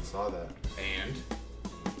 Frank went and saw that. And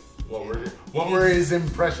what were his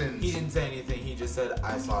impressions? He didn't say anything. He just said,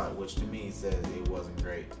 "I saw it," which to me says it wasn't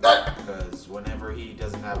great. Because whenever he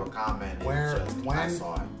doesn't have a comment, it's just, I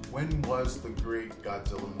saw it. When was the great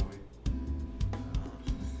Godzilla movie?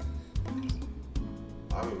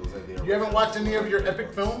 You haven't watched any of your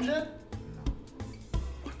epic films yet?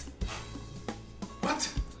 No. What?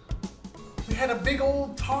 We had a big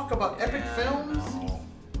old talk about epic films. No.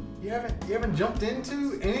 You haven't jumped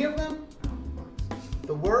into any of them?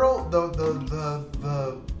 The world,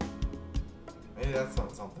 the. Maybe that's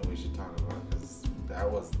not something we should talk about because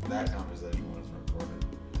that conversation was recorded.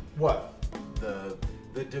 What? The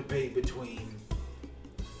debate between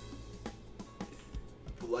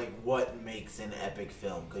like what makes an epic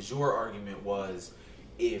film, because your argument was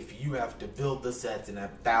if you have to build the sets and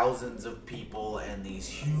have thousands of people and these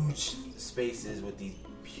huge spaces with these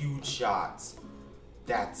huge shots,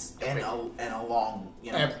 that's and a long,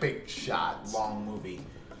 epic shots, long movie,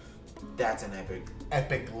 that's an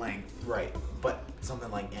epic length, right? But something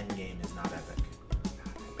like Endgame is not epic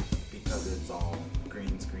because it's all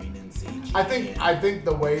green screen and CG. I think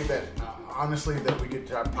the way that honestly that we could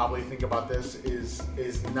probably think about this is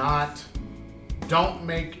not, don't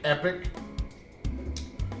make epic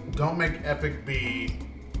be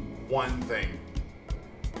one thing.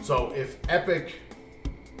 So if epic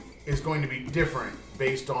is going to be different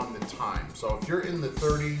based on the time. So if you're in the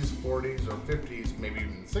 30s, 40s, or 50s, maybe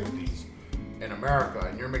even 60s in America,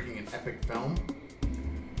 and you're making an epic film,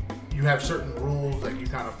 you have certain rules that you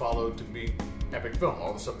kind of follow to be epic film,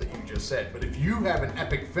 all the stuff that you just said. But if you have an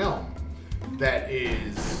epic film that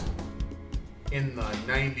is in the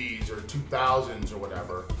 90s or 2000s or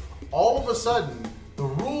whatever, all of a sudden the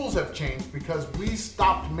rules have changed because we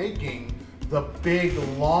stopped making the big,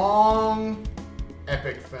 long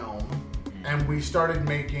epic film and we started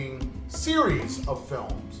making series of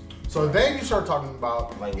films. So then you start talking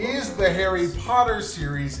about, is the Harry Potter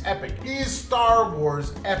series epic? Is Star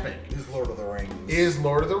Wars epic? Is Lord of the Rings? Is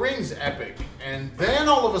Lord of the Rings epic? And then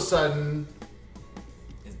all of a sudden,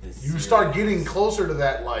 you start getting closer to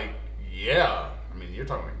that, like, yeah. I mean, you're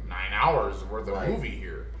talking like 9 hours worth of movie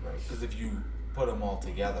here. Right. Because if you put them all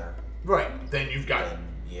together. Right. Then you've got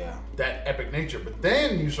Yeah. that epic nature. But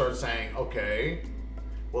then you start saying, okay,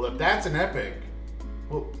 well, if that's an epic,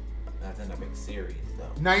 well, That's an epic series,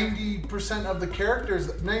 though. 90% of the characters,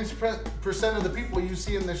 90% of the people you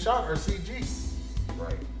see in the shot are CG.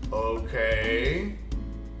 Right. Okay.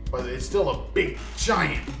 But it's still a big,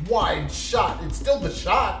 giant, wide shot. It's still the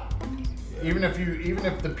shot. Yeah. Even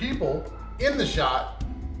if the people in the shot,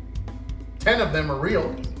 10 of them are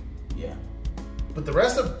real. Yeah. But the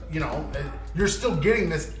rest of, you're still getting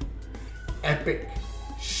this epic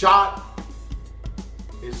shot.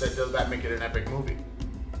 Does that make it an epic movie?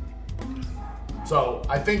 So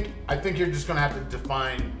I think you're just gonna have to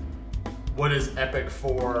define what is epic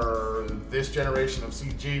for this generation of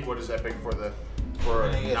CG. What is epic for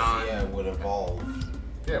I guess, non? yeah, it would evolve.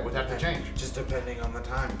 Yeah, it would have to change. Just depending on the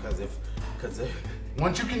time, because if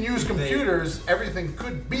Once you can use computers, everything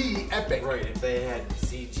could be epic. right, if they had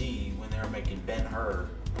CG when they were making Ben-Hur,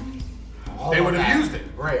 They would have used it.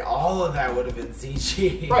 Right, all of that would have been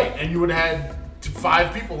CG. Right, and you would have had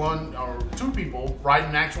 5 people or 2 people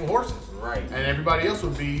riding actual horses. Right. And everybody else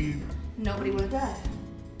would be, Nobody would have died.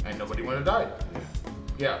 and nobody would have died.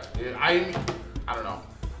 Yeah, I don't know.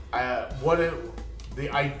 The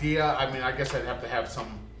idea, I guess I'd have to have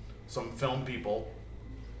some film people.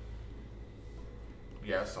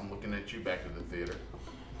 Yes, I'm looking at you back at the theater.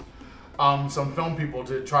 Some film people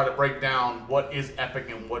to try to break down what is epic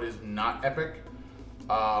and what is not epic.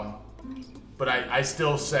 But I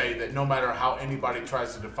still say that no matter how anybody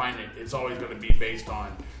tries to define it, it's always going to be based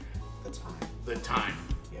on The time. the time,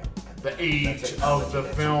 Yeah. the age of the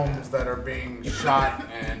films that are being shot,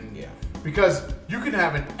 and Yeah. because you can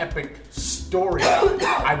have an epic story.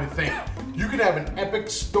 I would think you could have an epic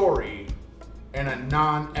story and a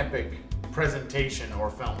non-epic presentation or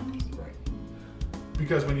film. Right.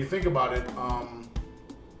 Because when you think about it,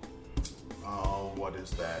 what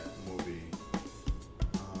is that movie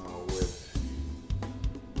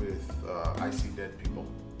with I See Dead People?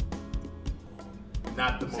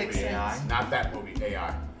 Not the movie. Sixth Sense. AI? Not that movie.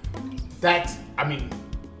 AI. That's.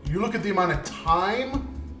 You look at the amount of time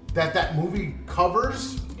that movie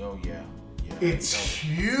covers. Oh yeah. Yeah. It's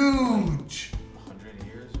huge. 100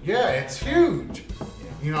 years. Yeah, it's huge.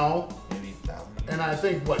 Yeah. Maybe 1,000 years. And I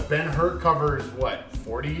think Ben-Hur covers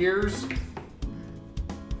 40 years.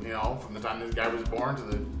 From the time this guy was born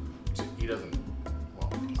to he doesn't.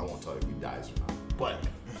 Well, I won't tell you if he dies or not. But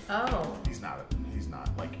Oh. he's not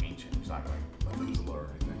like ancient. He's not like Methuselah or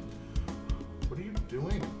anything. What are you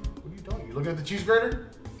doing? What are you doing? You looking at the cheese grater?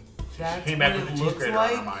 That's Came back what with the it cheese looks grater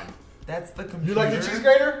like? on my mind. That's the computer. You like the cheese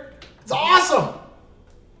grater? It's awesome.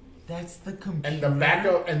 That's the computer.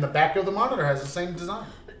 And the back of the monitor has the same design.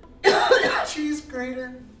 Cheese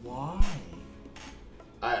grater. Why?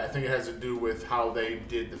 I think it has to do with how they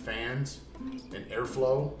did the fans and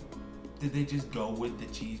airflow. Did they just go with the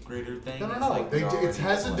cheese grater thing? No. It's like we It already has to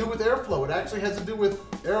have, do like- with airflow. It actually has to do with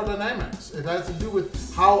aerodynamics. It has to do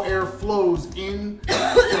with how air flows in,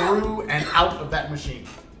 through, and out of that machine.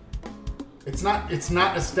 It's not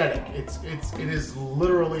aesthetic. It is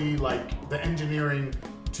literally like the engineering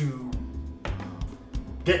to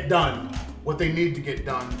get done what they need to get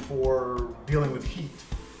done for dealing with heat.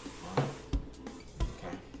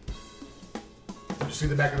 Okay. Did you see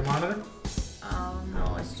the back of the monitor? Oh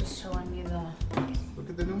no, it's just showing me the. Look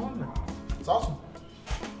at the new monitor. It's awesome.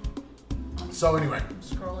 So anyway, I'm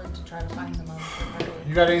scrolling to try to find the monitor.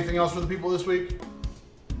 you got anything else for the people this week?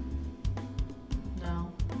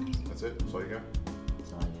 No, That's it. That's all you got.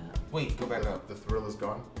 that's all I got. Wait, go back up. The thrill is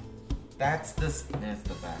gone. That's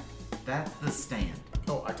the back. That's the stand.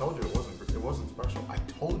 Oh, I told you it wasn't special. I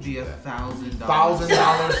told Be you that. $1,000.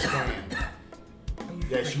 $1,000 stand. Are you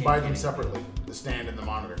Yes, you freaking buy them kidding me? separately. The stand and the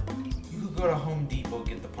monitor. You could go to Home Depot,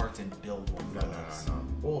 get the parts, and build one. No. for us.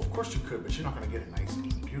 Well, of course you could, but you're not gonna get a nice,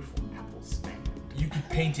 beautiful Apple stand. You could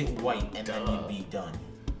paint it white, and then Duh. you'd be done.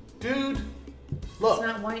 Dude, It's look,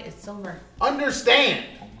 not white, it's silver. understand.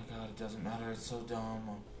 Oh my god, it doesn't matter. It's so dumb.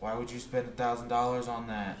 Why would you spend $1,000 on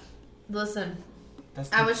that? Listen,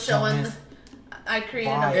 That's I the was showing. dumbest- I created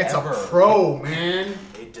Why? a. It's Ever. a pro, man.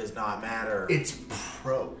 It does not matter. It's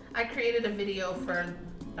pro. I created a video for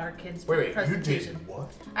our kids' Wait, you presentation. did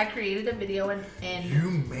what? I created a video in You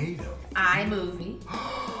made them. iMovie.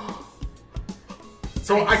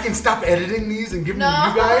 So I can stop editing these and give them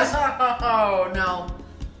No, to you guys?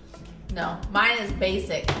 no. Mine is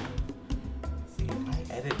basic. See,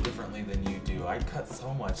 I edit differently than you do. I cut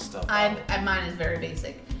so much stuff out. Mine is very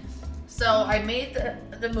basic. So I made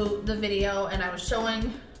the video, and I was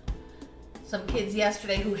showing some kids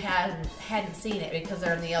yesterday who hadn't seen it because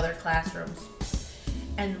they're in the other classrooms.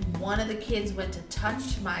 And one of the kids went to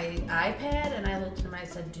touch my iPad, and I looked at him. I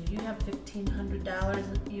said, "Do you have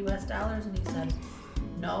 $1,500 US dollars?" And he said,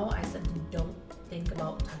 "No." I said, "Don't think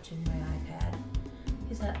about touching my iPad."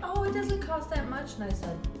 He said, "Oh, it doesn't cost that much." And I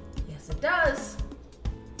said, "Yes, it does.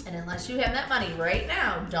 And unless you have that money right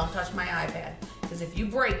now, don't touch my iPad. Because if you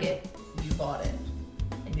break it, you bought it,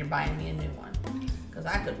 and you're buying me a new one. Because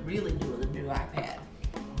I could really do with a new iPad."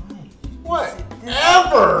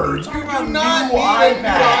 Whatever! You do not need a new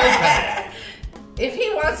iPad. If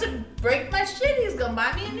he wants to break my shit, he's gonna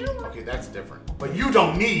buy me a new one. Okay, that's different. But you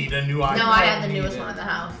don't need a new iPad. No, I have the newest one in the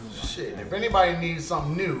house. Shit, if anybody needs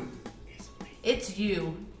something new, it's me. It's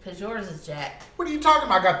you, because yours is jacked. What are you talking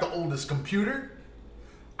about? I got the oldest computer.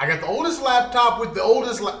 I got the oldest laptop with the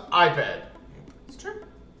oldest iPad. It's true.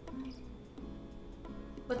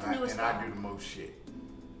 What's the And newest I one? do the most shit.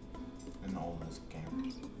 And the oldest camera.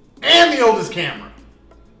 And the oldest camera.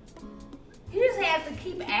 You just have to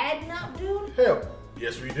keep adding up, dude. Hell,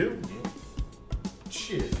 yes we do.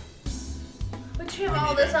 Shit. But you have We all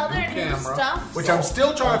need this a other new new camera, stuff. which I'm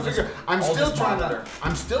still trying to figure. I'm still oldest trying monitor.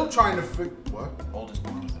 to figure. What? Oldest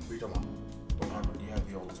monitor. What are you talking about? You have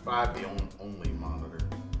the oldest I have the only monitor.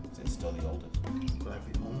 It's still the oldest. But I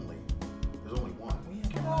have the only. There's only one.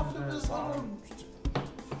 Get off of this little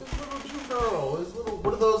Jew girl. This little.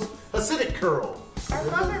 What are those? Hasidic curl. I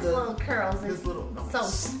love his little curls. His It's little. No, so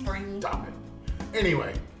springy. Stop it.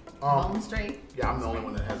 Anyway. Bone straight. Yeah, I'm the only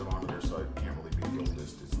one that has a monitor, so I can't really be the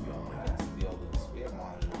oldest. It's the only. That's the oldest. We have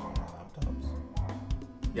monitors on our laptops.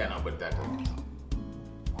 Yeah, no, but that doesn't count.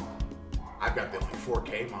 I've got the only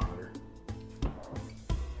 4K monitor.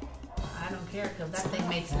 I don't care because that thing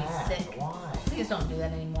makes me sick. Why? Please don't do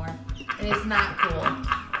that anymore. It is not cool.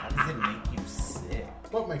 How does it make you sick?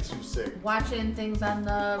 What makes you sick? Watching things on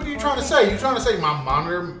the. What are you trying to say? You trying to say my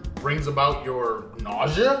monitor brings about your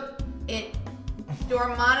nausea?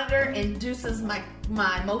 Your monitor induces my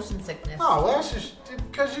motion sickness. No, that's just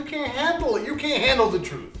because you can't handle it. You can't handle the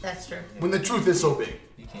truth That's true. when the truth is so big.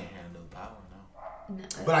 You can't handle the power now. No,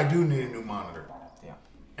 But I do need a new monitor Yeah.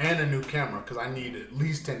 and a new camera because I need at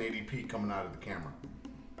least 1080p coming out of the camera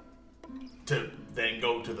to then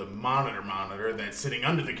go to the monitor that's sitting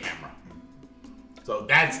under the camera. So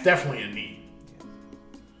that's definitely a need.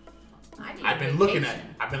 I need I've a been looking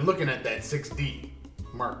vacation. at that 6D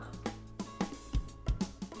Mark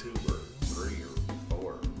 2 or 3 or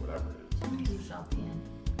 4, whatever it is. Do shopping.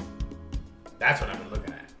 That's what I've been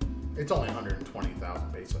looking at. It's only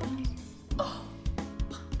 120,000 pesos. Oh,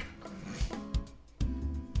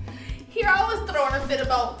 here I was throwing a fit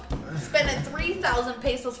about spending 3,000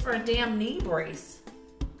 pesos for a damn knee brace.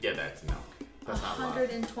 Yeah, that's not a lot.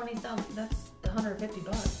 120,000. That's 150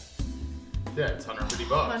 bucks. Yeah, it's 150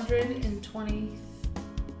 bucks.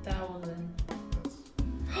 120,000.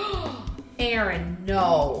 Aaron,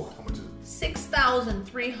 no. How much is it?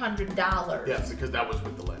 $6,300. Yeah, because that was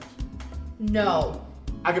with the lens. No.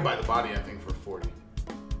 I could buy the body, I think, for 40.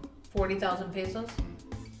 40,000 pesos?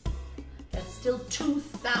 That's still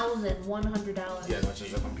 $2,100. Yeah, As much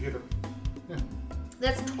as a computer. Yeah.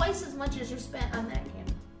 That's twice as much as you spent on that camera.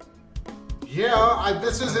 Yeah,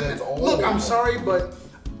 this isn't. That's old. Look, I'm sorry, but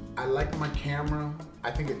I like my camera. I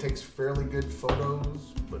think it takes fairly good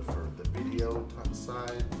photos, but for the video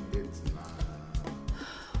side, it's not.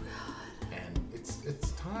 And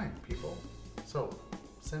it's time, people. So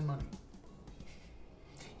send money.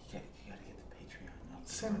 You gotta get the Patreon.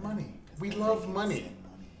 Send money. We love money.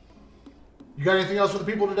 You got anything else for the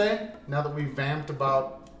people today? Now that we vamped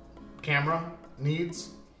about camera needs?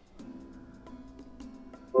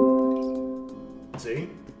 See?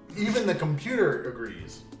 Even the computer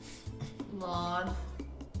agrees. Lord.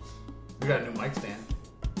 We got a new mic stand.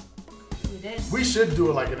 We did. We should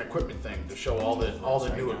do like an equipment thing to show all the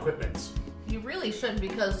new equipments. You really should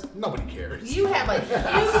because Nobody cares. you have a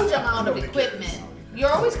huge amount of Nobody equipment. cares. You're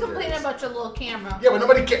always Nobody complaining cares. about your little camera. Yeah, but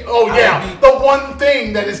nobody cares. Oh yeah, would the one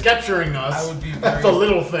thing that is capturing us. I would be That's very- the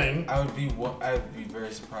little thing. I would be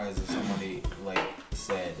very surprised if somebody like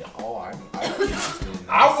said, "Oh, I'm interested in this."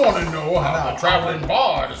 I want to know how No, the traveling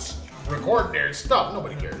bars record their stuff.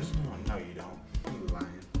 Nobody cares. No, you don't. You lying.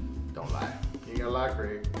 Don't lie. You ain't gotta lie,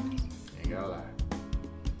 Craig. You ain't gotta lie.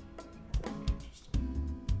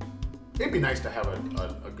 It'd be nice to have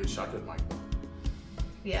a good shotgun mic though.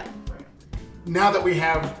 Yeah. Now that we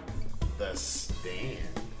have the stand.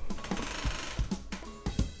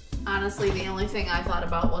 Honestly, the only thing I thought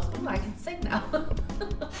about was, ooh, I can sing now.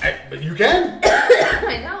 But you can.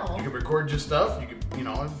 I know. You can record your stuff. You can,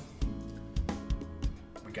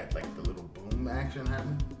 we got like the little boom action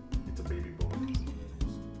happening. It's a baby boom.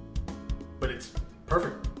 But it's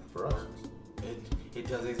perfect for us. It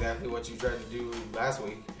does exactly what you tried to do last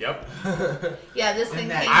week. Yep. Yeah, this thing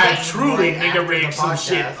that came. I Right truly after nigga the rigged some podcast.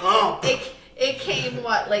 shit up. It came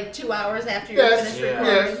what, like 2 hours after you Yes, finished Yeah.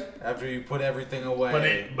 recording? Yes. After you put everything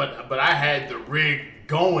away. But I had the rig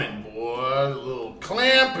going, boy. A little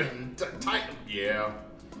clamp and tight. Yeah.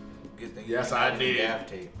 Good thing Yes, you I didn't did. have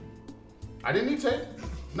tape. I didn't need tape.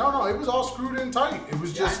 No, it was all screwed in tight. It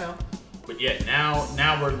was Yeah, just. I know. But yeah,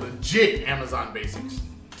 now we're legit Amazon Basics.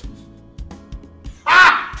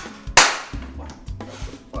 Ah!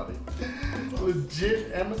 That's funny.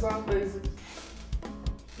 Legit Amazon Basics.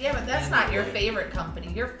 Yeah, but that's not your favorite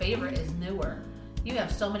company. Your favorite is Newer. You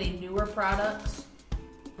have so many newer products.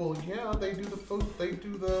 Well, yeah, they do the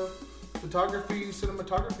photography,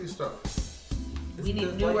 cinematography stuff. We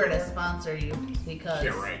need Newer to sponsor you because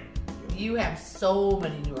Yeah, right. you have so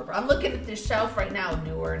many newer. I'm looking at this shelf right now.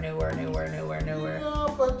 Newer. Yeah,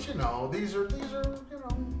 but you know, these are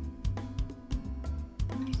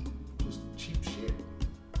just cheap shit.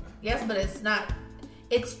 Yes, but it's not.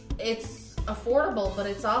 It's affordable, but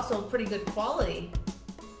it's also pretty good quality.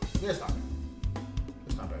 Yeah, it's not bad.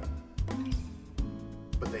 It's not bad.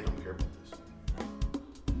 But they don't care about this.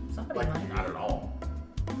 Somebody Like, might. not at all.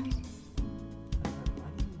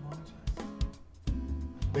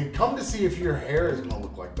 They come to see if your hair is gonna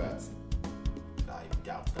look like that. I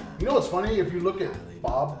doubt that. You know what's funny? If you look at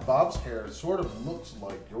Bob's hair, it sort of looks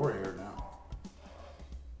like your hair now.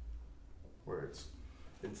 Where it's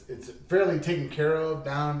fairly taken care of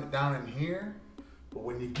down in here, but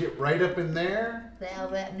when you get right up in there, All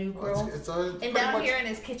that new growth. it's and pretty down much, here in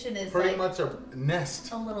his kitchen is pretty like much a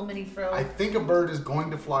nest. a little mini fro. I think a bird is going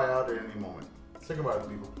to fly out at any moment. Think about it,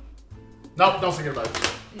 people. No, don't think about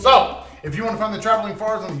it. So, if you want to find the Traveling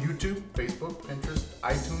Fars on YouTube, Facebook, Pinterest,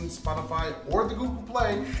 iTunes, Spotify, or the Google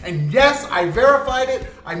Play, and yes, I verified it.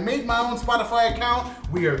 I made my own Spotify account.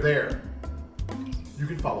 We are there. You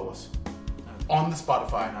can follow us on the I'm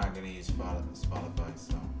Spotify, not gonna use Spotify,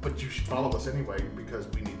 so. but you should follow us anyway because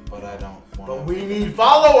we need. But I don't want. But we need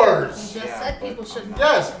followers. You just said people shouldn't.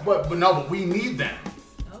 Yes, but we need them.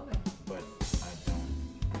 Okay. But I don't.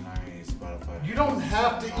 I'm not gonna use Spotify. You don't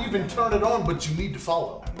have to even turn it on, but you need to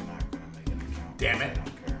follow. I'm not gonna make an account. Damn I it.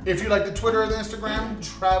 don't care. If you like the Twitter or the Instagram,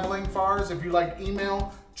 Traveling Fars. If you like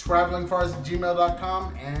email,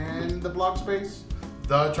 travelingfars@gmail.com, and the blog space,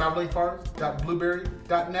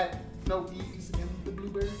 thetravelingfars.blueberry.net. No E's in the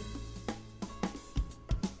blueberry.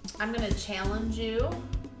 I'm gonna challenge you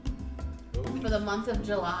for the month of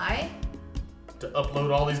July. To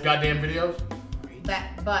upload all these goddamn videos?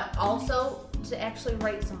 But also to actually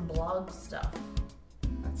write some blog stuff.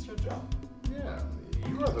 That's your job. Yeah,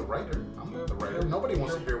 you are the writer. I'm not the writer. Nobody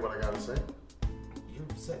wants to hear what I gotta say. You're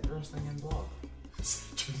set dressing and blog.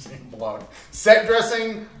 Set dressing blog. Set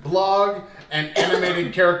dressing, blog, and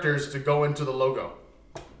animated characters to go into the logo.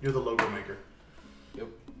 You're the logo maker. Yep.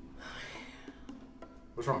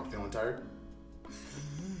 What's wrong? Feeling tired?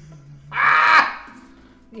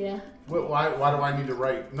 Yeah. Why do I need to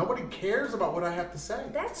write? Nobody cares about what I have to say.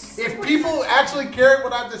 That's If so people actually cared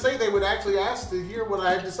what I have to say, they would actually ask to hear what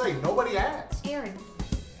I have to say. Nobody asks. Aaron,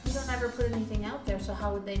 you don't ever put anything out there, so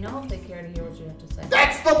how would they know if they care to hear what you have to say?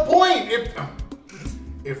 That's the point.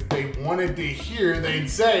 If they wanted to hear, they'd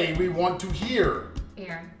say, "We want to hear."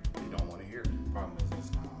 Aaron, They don't want to hear. Problem is,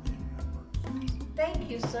 that's not how the internet works. thank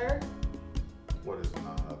you, sir. What is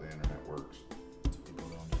not how the internet works? People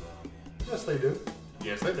don't do that on the internet. Yes, they do.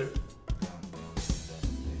 Yes, they do. They don't do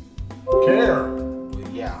that. Care. Well,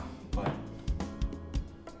 yeah, but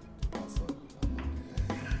also,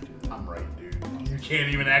 I'm right, dude. You can't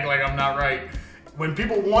even act like I'm not right. When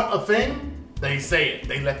people want a thing, they say it.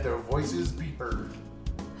 They let their voices be heard.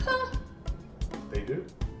 They do.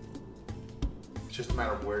 It's just a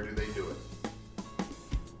matter of where do they do it.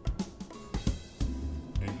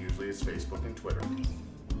 And usually it's Facebook and Twitter.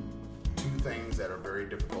 Two things that are very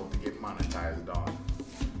difficult to get monetized on.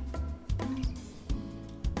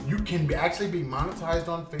 You can actually be monetized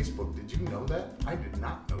on Facebook. Did you know that? I did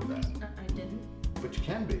not know that. I didn't. But you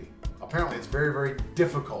can be. Apparently it's very, very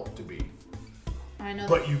difficult to be. I know.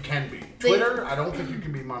 But you can be. Twitter, I don't think you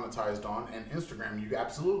can be monetized on, and Instagram, you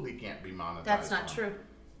absolutely can't be monetized That's not on. true.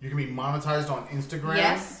 You can be monetized on Instagram?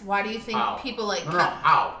 Yes. Why do you think How? people like? No,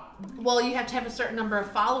 how? Well, you have to have a certain number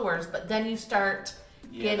of followers, but then you start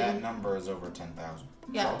yeah, that getting. number is over 10,000.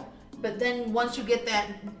 Yeah. So? But then once you get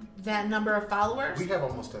that number of followers We have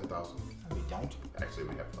almost 10,000. We don't. Actually,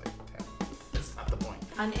 we have like 10. That's not the point.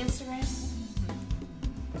 on Instagram.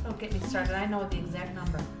 Don't get me started. I know the exact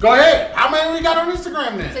number. Go ahead. How many we got on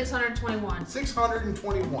Instagram then? 621.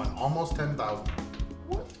 621. Almost 10,000.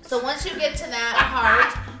 So once you get to that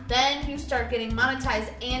part, then you start getting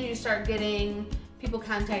monetized and you start getting people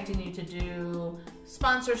contacting you to do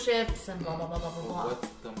sponsorships and blah blah blah blah blah But blah. what's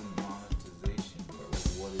the monetization for? Like,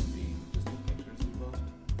 what is just the pictures you post?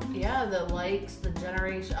 Yeah, the likes, the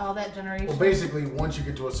generation, all that generation. Well, basically, once you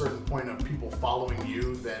get to a certain point of people following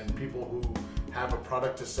you, then people who have a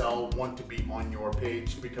product to sell want to be on your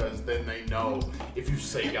page because then they know if you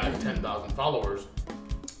say you got 10,000 followers,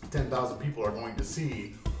 10,000 people are going to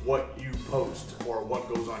see what you post or what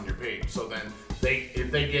goes on your page. So then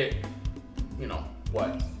if they get,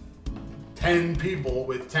 10 people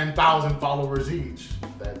with 10,000 followers each,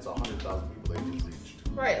 that's 100,000 people they just reached.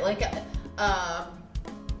 Right, like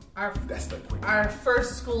That's the quick. our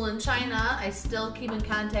first school in China, I still keep in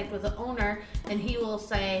contact with the owner, and he will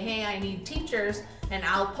say, hey, I need teachers, and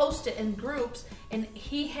I'll post it in groups, and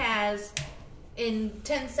he has, in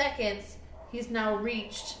 10 seconds, he's now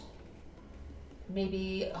reached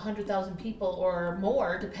maybe 100,000 people or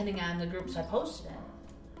more, depending on the groups I posted in.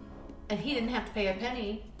 And he didn't have to pay a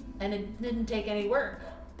penny, and it didn't take any work.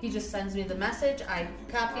 He just sends me the message, I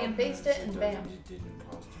copy and paste it, and bam. It didn't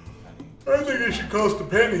cost him a penny. I think it should cost a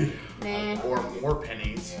penny. Nah. Or more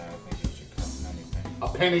pennies. Yeah, I think it should cost many pennies. A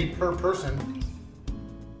penny per person.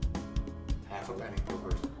 Half a penny per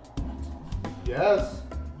person. Yes.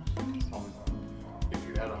 If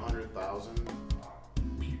you had 100,000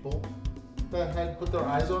 people that had put their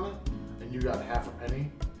eyes on it, and you got half a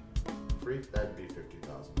penny free, that'd be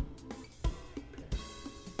 50,000.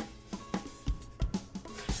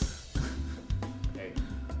 Hey,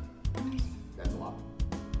 that's a lot.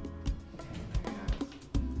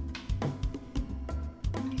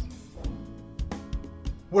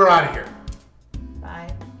 We're out of here.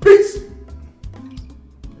 Bye. Peace.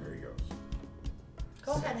 There he goes.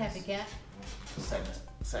 Go ahead, Happy Cat.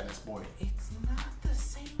 Sadness boy. It's not the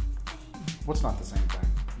same thing. What's not the same thing?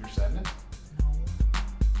 Your sadness? No.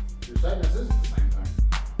 Your sadness isn't the same thing.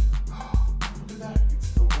 Look at that.